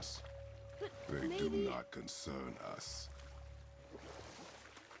concern us. But They maybe... do not concern us.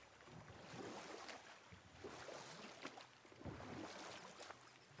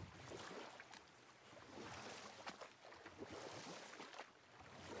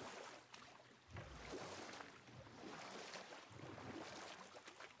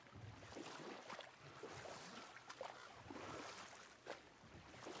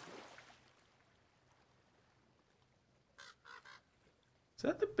 Is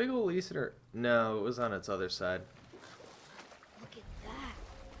that the big old Easter? No, it was on its other side. Look at that.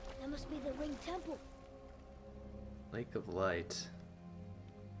 That must be the Ring Temple. Lake of Light.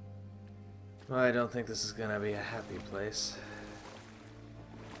 Well, I don't think this is gonna be a happy place.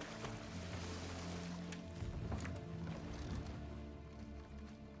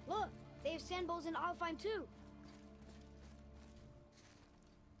 Look, they have sand bowls in Alfheim too.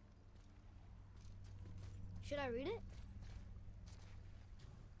 Should I read it?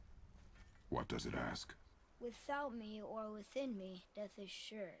 What does it ask? Without me or within me, death is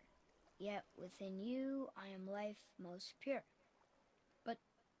sure. Yet within you, I am life most pure. But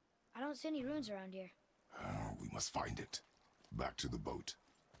I don't see any runes around here. We must find it. Back to the boat.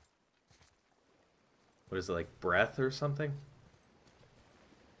 What is it, like breath or something?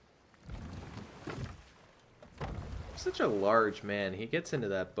 Such a large man. He gets into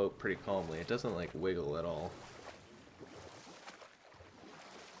that boat pretty calmly. It doesn't like wiggle at all.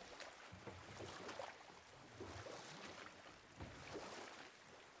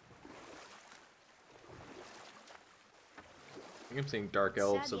 I think I'm seeing dark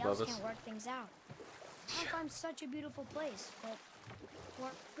elves Sad the above elves us. can't work things out. Alfheim's such a beautiful place, but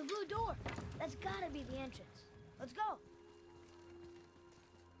the blue door. That's gotta be the entrance. Let's go.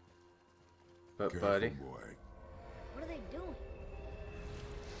 But Careful, buddy, boy. What are they doing?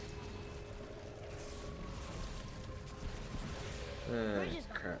 Bridge is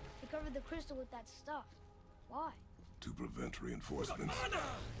gone. crap. They covered the crystal with that stuff. Why? To prevent reinforcements.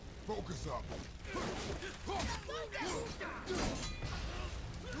 Focus up.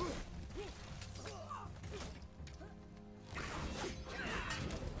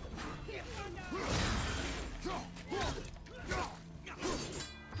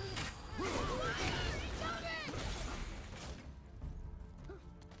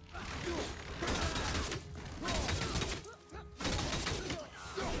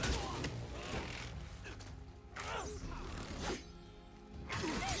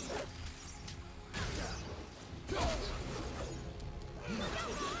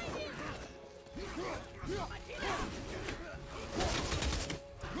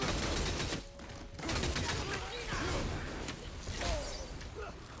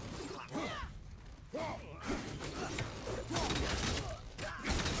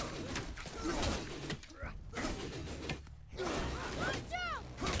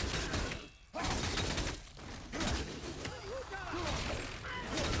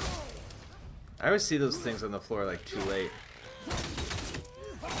 I always see those things on the floor like too late.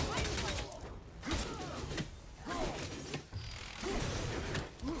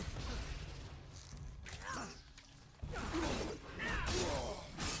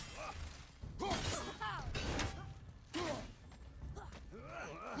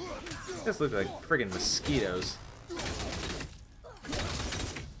 These look like friggin' mosquitoes.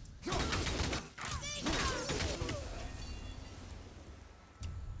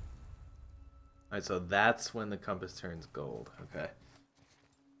 Alright, so that's when the compass turns gold. Okay.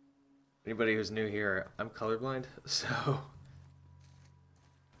 Anybody who's new here, I'm colorblind, so...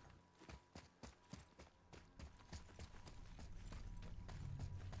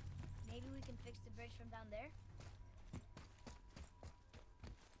 Maybe we can fix the bridge from down there?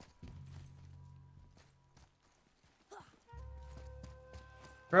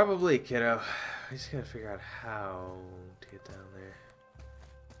 Probably, kiddo. We just gotta figure out how to get down there.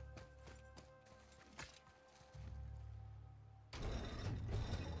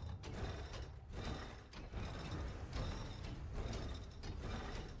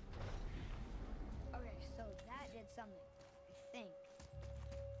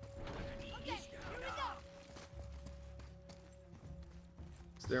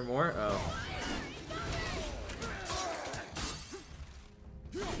 there more? Oh.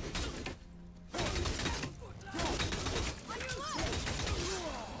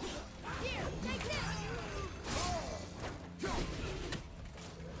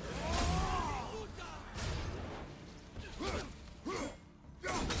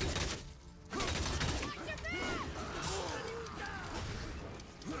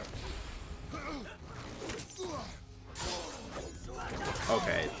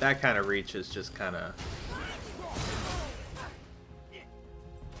 Okay, that kind of reach is just kind of...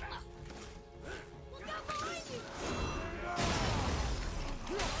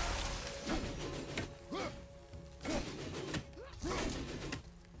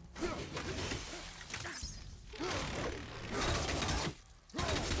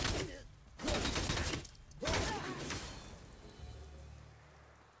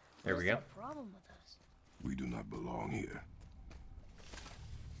 There we go. What's the problem with us? We do not belong here.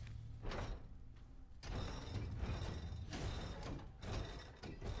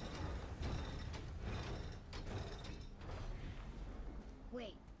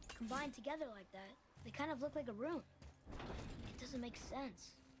 Wait, combined together like that, they kind of look like a room. It doesn't make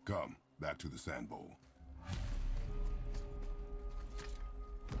sense. Come, back to the sand bowl.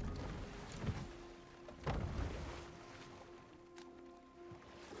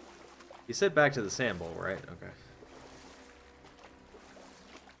 You said back to the sand bowl, right? Okay.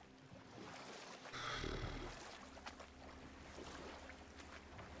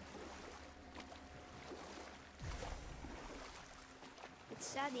 It's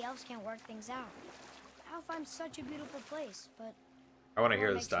sad the elves can't work things out. Alfheim's such a beautiful place, but... I want to war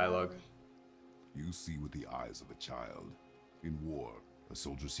hear makes this it dialogue. ugly. You see with the eyes of a child. In war, a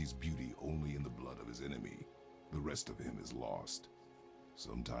soldier sees beauty only in the blood of his enemy. The rest of him is lost,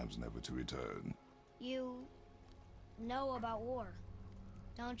 sometimes never to return. You know about war,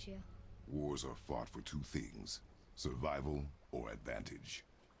 don't you? Wars are fought for two things, survival or advantage.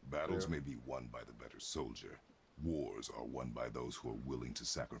 Battles may be won by the better soldier. Wars are won by those who are willing to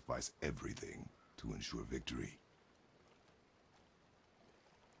sacrifice everything to ensure victory.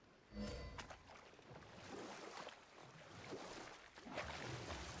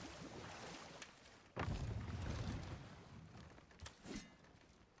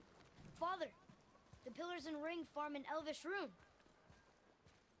 Father, the pillars and ring form an elvish rune.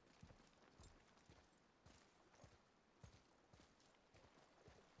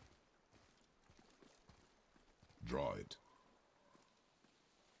 Draw it.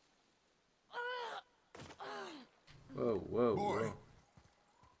 Whoa, whoa, Boy. whoa.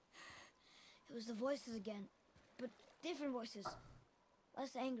 It was the voices again, but different voices.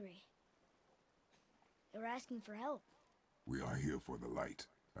 Less angry. They were asking for help. We are here for the light.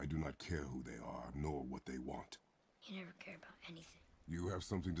 I do not care who they are, nor what they want. You never care about anything. You have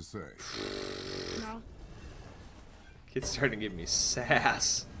something to say? No? Kid's starting to give me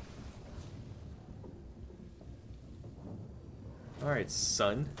sass. Alright,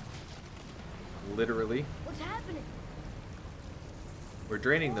 son. Literally. What's happening? We're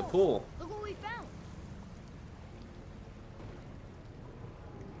draining the pool. Look what we found.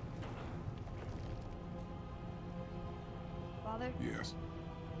 Father, Yes.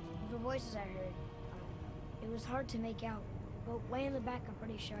 the voices I heard, it was hard to make out, but way in the back I'm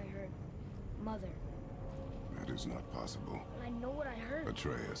pretty sure I heard Mother. That is not possible. But I know what I heard.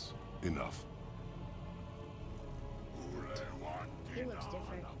 Atreus, enough. He looks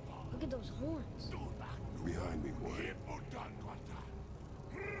different. Look at those horns. Behind me, boy.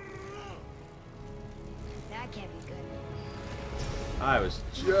 That can't be good. I was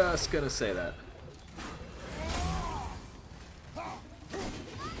just gonna say that.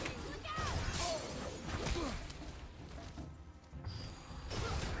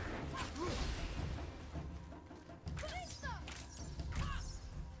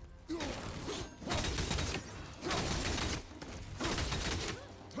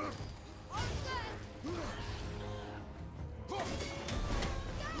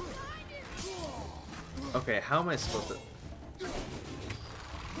 Okay, how am I supposed to...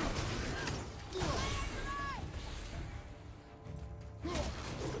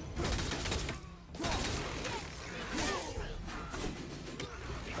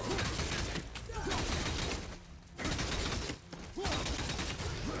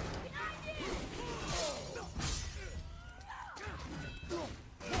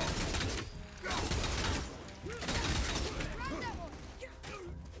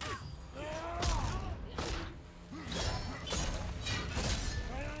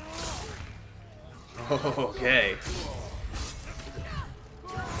 Okay.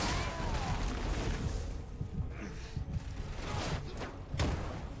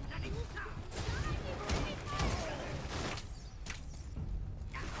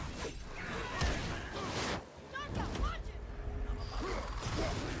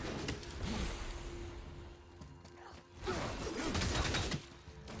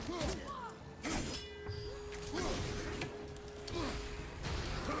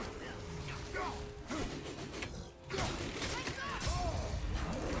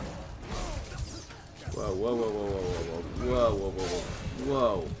 Whoa, whoa, whoa, whoa, whoa, whoa, whoa, whoa,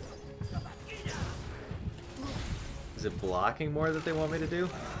 whoa, whoa. Is it blocking more that they want me to do?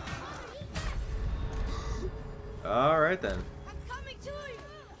 Alright then. I'm coming to you!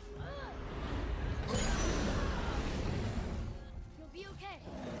 You'll be okay.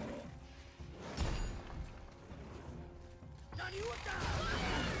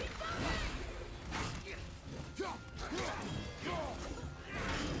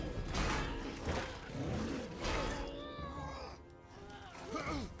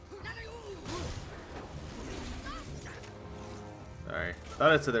 Alright.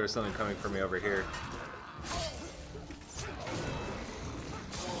 Thought it said there was something coming for me over here.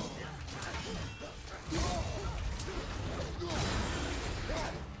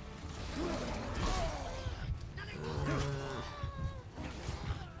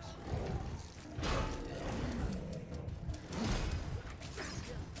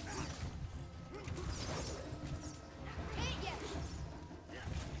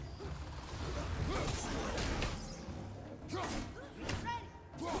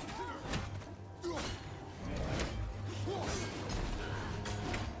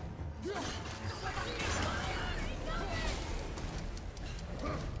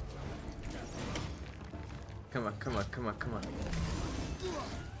 Come on, come on, come on, come on.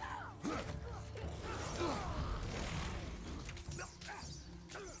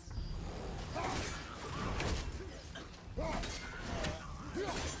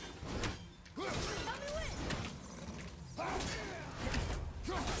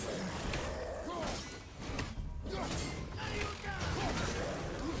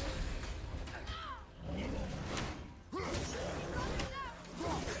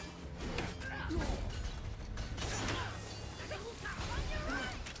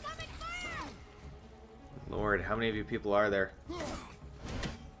 Lord, how many of you people are there?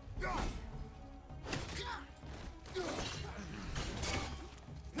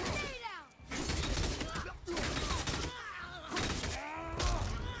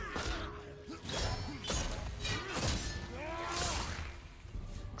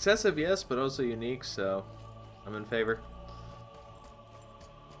 Excessive, yes, but also unique, so I'm in favor.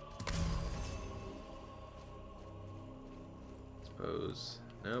 Suppose.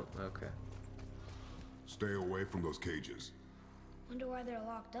 Nope, okay. Stay away from those cages. Wonder why they're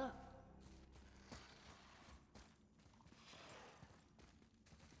locked up.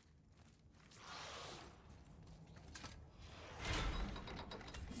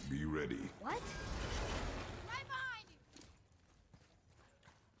 Be ready. What? Right behind you!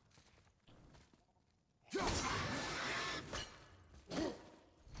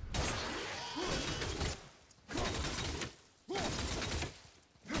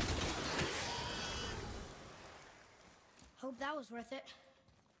 Hope that was worth it.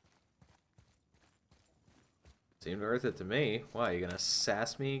 Seemed worth it to me. Why, you gonna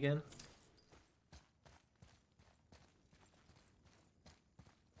sass me again?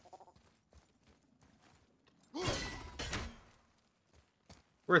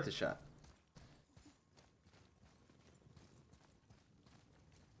 Worth a shot.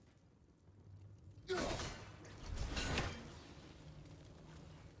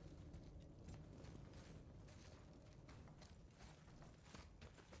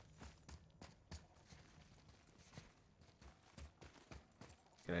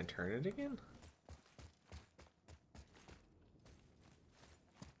 Can I turn it again?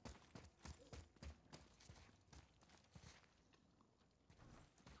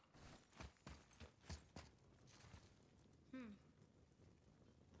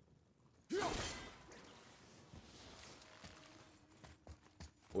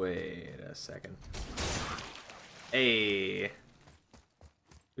 Wait a second. Hey!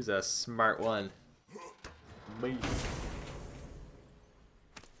 Who's a smart one? Me.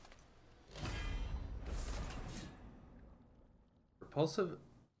 Repulsive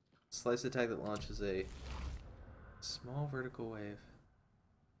slice attack that launches a small vertical wave.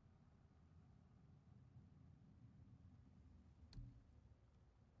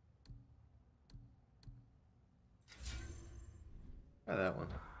 Try that one.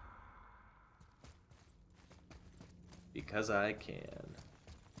 Because I can.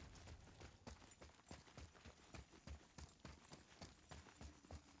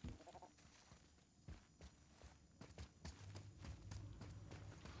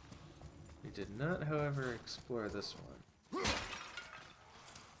 We did not, however, explore this one.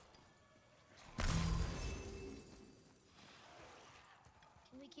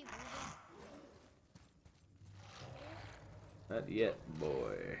 Can we keep moving? Not yet,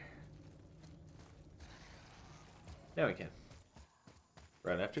 boy. Now we can. Run.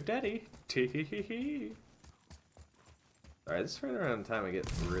 Run after Daddy. Tee-hee-hee-hee. Alright, this is right around the time I get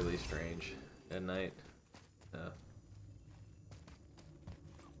really strange at night.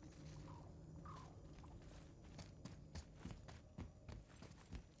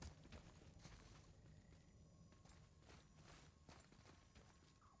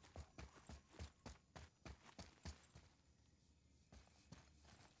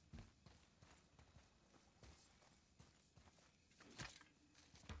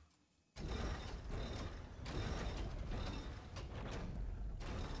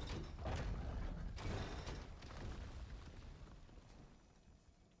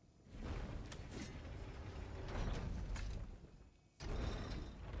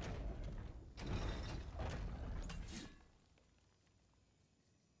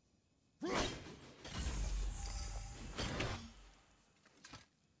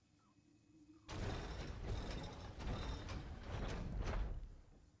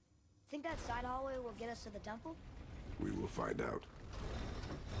 Think that side hallway will get us to the temple? We will find out.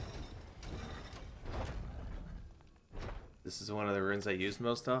 This is one of the runes I use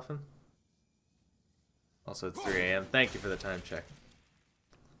most often. Also, it's 3 AM. Thank you for the time check.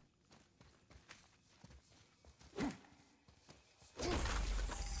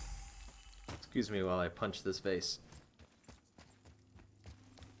 Excuse me while I punch this vase.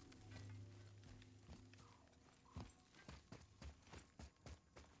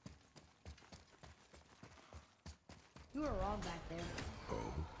 You were wrong back there.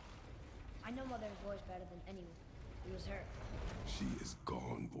 Oh, I know Mother's voice better than anyone. It was her. she is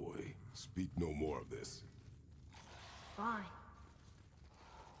gone, boy. Speak no more of this. Fine.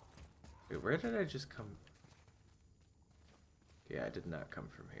 Wait, where did I just come? Yeah, I did not come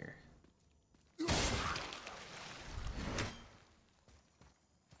from here.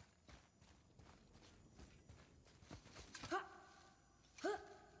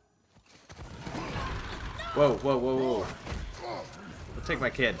 Whoa, whoa, whoa, whoa. I'll take my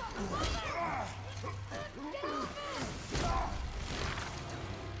kid.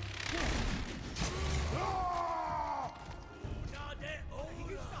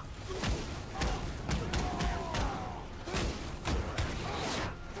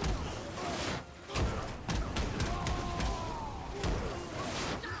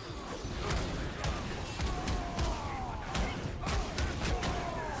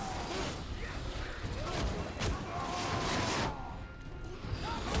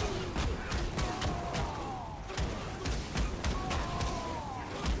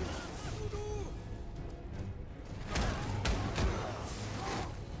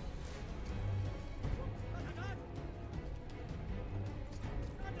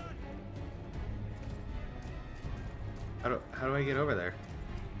 How do I get over there?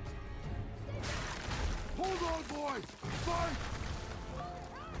 Hold on, boy! Fight!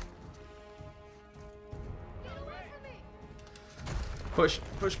 Push,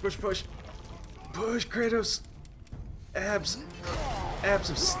 push, push, push. Push, Kratos. Abs. Abs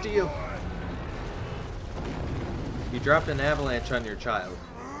of steel. You dropped an avalanche on your child.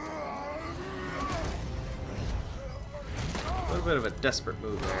 A little bit of a desperate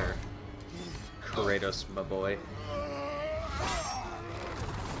move there, Kratos, my boy.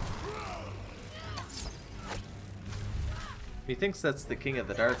 He thinks that's the king of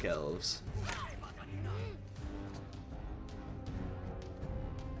the Dark Elves.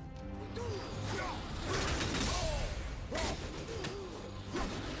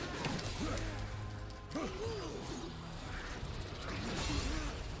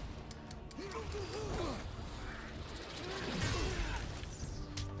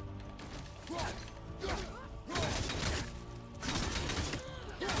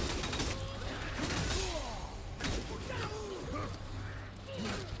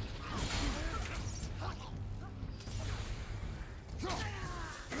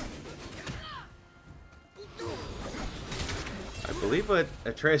 I believe what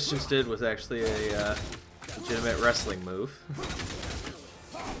Atreus just did was actually a legitimate wrestling move.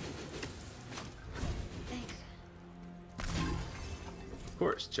 Thanks. Of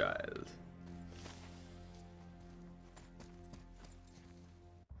course, child.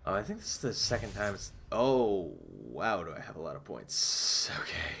 Oh, I think this is the second time it's... Oh, wow, do I have a lot of points.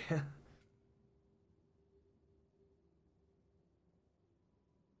 Okay.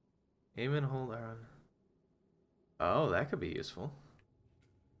 Aim and hold on. Oh, that could be useful.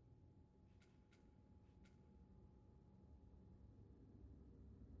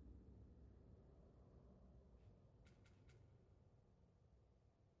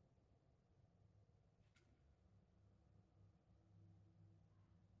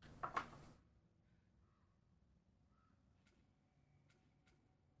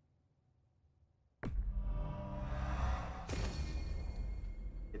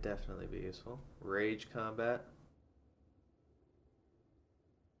 could definitely be useful. Rage combat.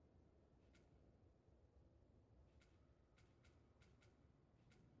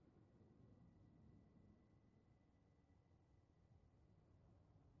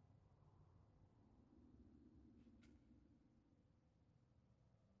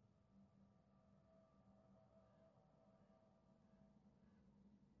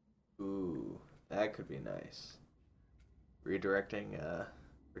 Ooh, that could be nice. Redirecting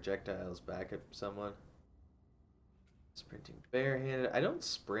projectiles back at someone. Sprinting barehanded. I don't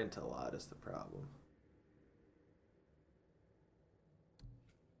sprint a lot is the problem.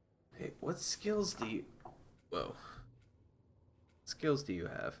 Okay, what skills do you... Whoa. What skills do you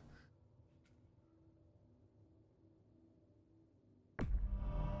have?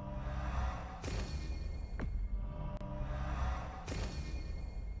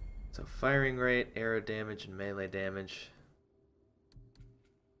 So firing rate, arrow damage, and melee damage.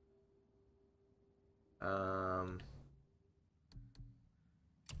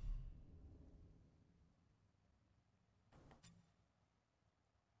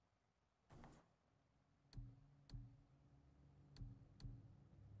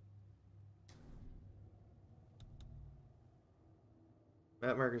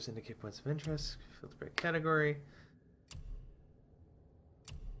 Map markers indicate points of interest. Filter by category.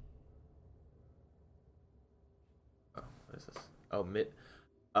 Oh, what is this? Oh, mid.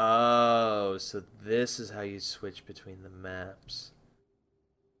 Oh, so this is how you switch between the maps.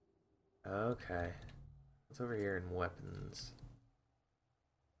 Okay. What's over here in weapons?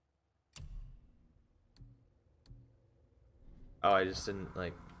 Oh, I just didn't,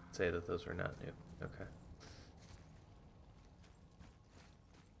 like, say that those were not new. Okay.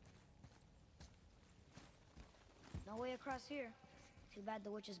 No way across here. Too bad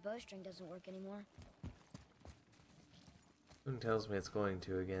the witch's bowstring doesn't work anymore. Moon tells me it's going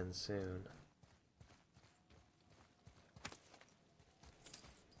to again soon.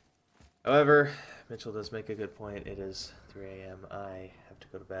 However, Mitchell does make a good point. It is 3 a.m. I have to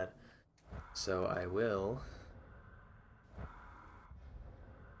go to bed. So I will...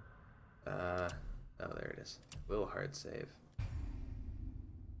 oh, there it is. Will hard save.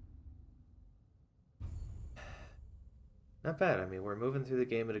 Not bad. I mean, we're moving through the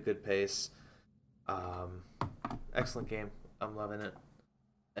game at a good pace. Excellent game. I'm loving it.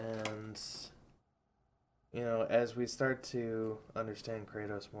 And, you know, as we start to understand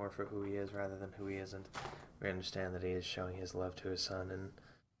Kratos more for who he is rather than who he isn't, we understand that he is showing his love to his son in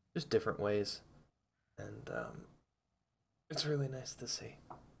just different ways. And it's really nice to see.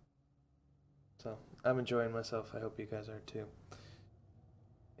 So, I'm enjoying myself. I hope you guys are too.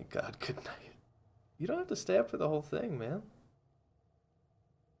 Thank God, good night. You don't have to stay up for the whole thing, man.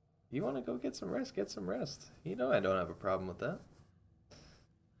 You want to go get some rest, get some rest. You know I don't have a problem with that.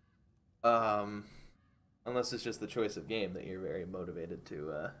 Unless it's just the choice of game that you're very motivated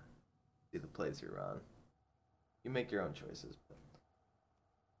to see the playthrough on. You make your own choices, but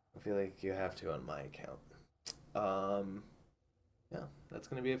I feel like you have to on my account. Yeah, that's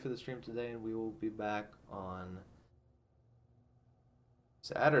going to be it for the stream today, and we will be back on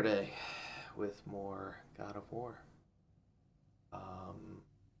Saturday with more God of War.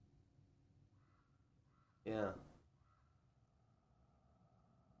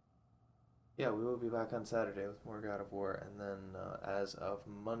 Yeah, we will be back on Saturday with more God of War, and then as of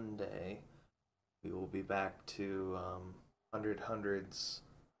Monday, we will be back to 100 Hundreds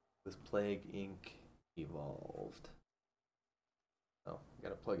with Plague Inc. Evolved. Oh, I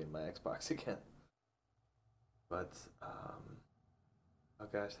gotta plug in my Xbox again. But, oh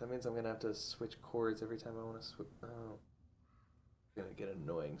gosh, that means I'm gonna have to switch cords every time I want to switch. Oh, it's gonna get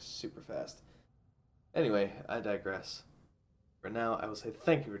annoying super fast. Anyway, I digress. For now, I will say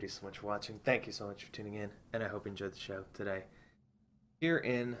thank you really so much for watching. Thank you so much for tuning in, and I hope you enjoyed the show today. Here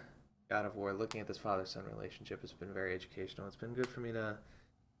in God of War, looking at this father-son relationship has been very educational. It's been good for me to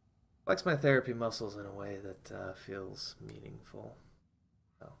flex my therapy muscles in a way that feels meaningful.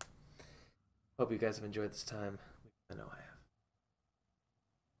 So, hope you guys have enjoyed this time. I know I have.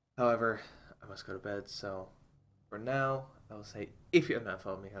 However, I must go to bed, so for now, I will say, if you have not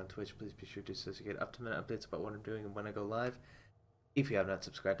followed me on Twitch, please be sure to do so to get up-to-minute updates about what I'm doing and when I go live. If you have not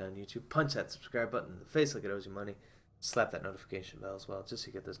subscribed on YouTube, punch that subscribe button in the face like it owes you money. Slap that notification bell as well, just so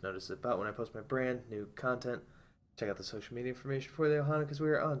you get those notices about when I post my brand new content. Check out the social media information for the Ohana, because we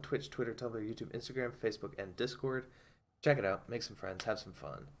are on Twitch, Twitter, Tumblr, YouTube, Instagram, Facebook, and Discord. Check it out, make some friends, have some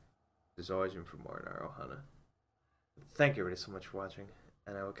fun. There's always room for more in our Ohana. Thank you everybody so much for watching,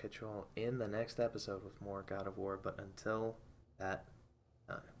 and I will catch you all in the next episode with more God of War, but until that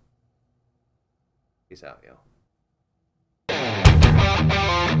time, peace out, y'all.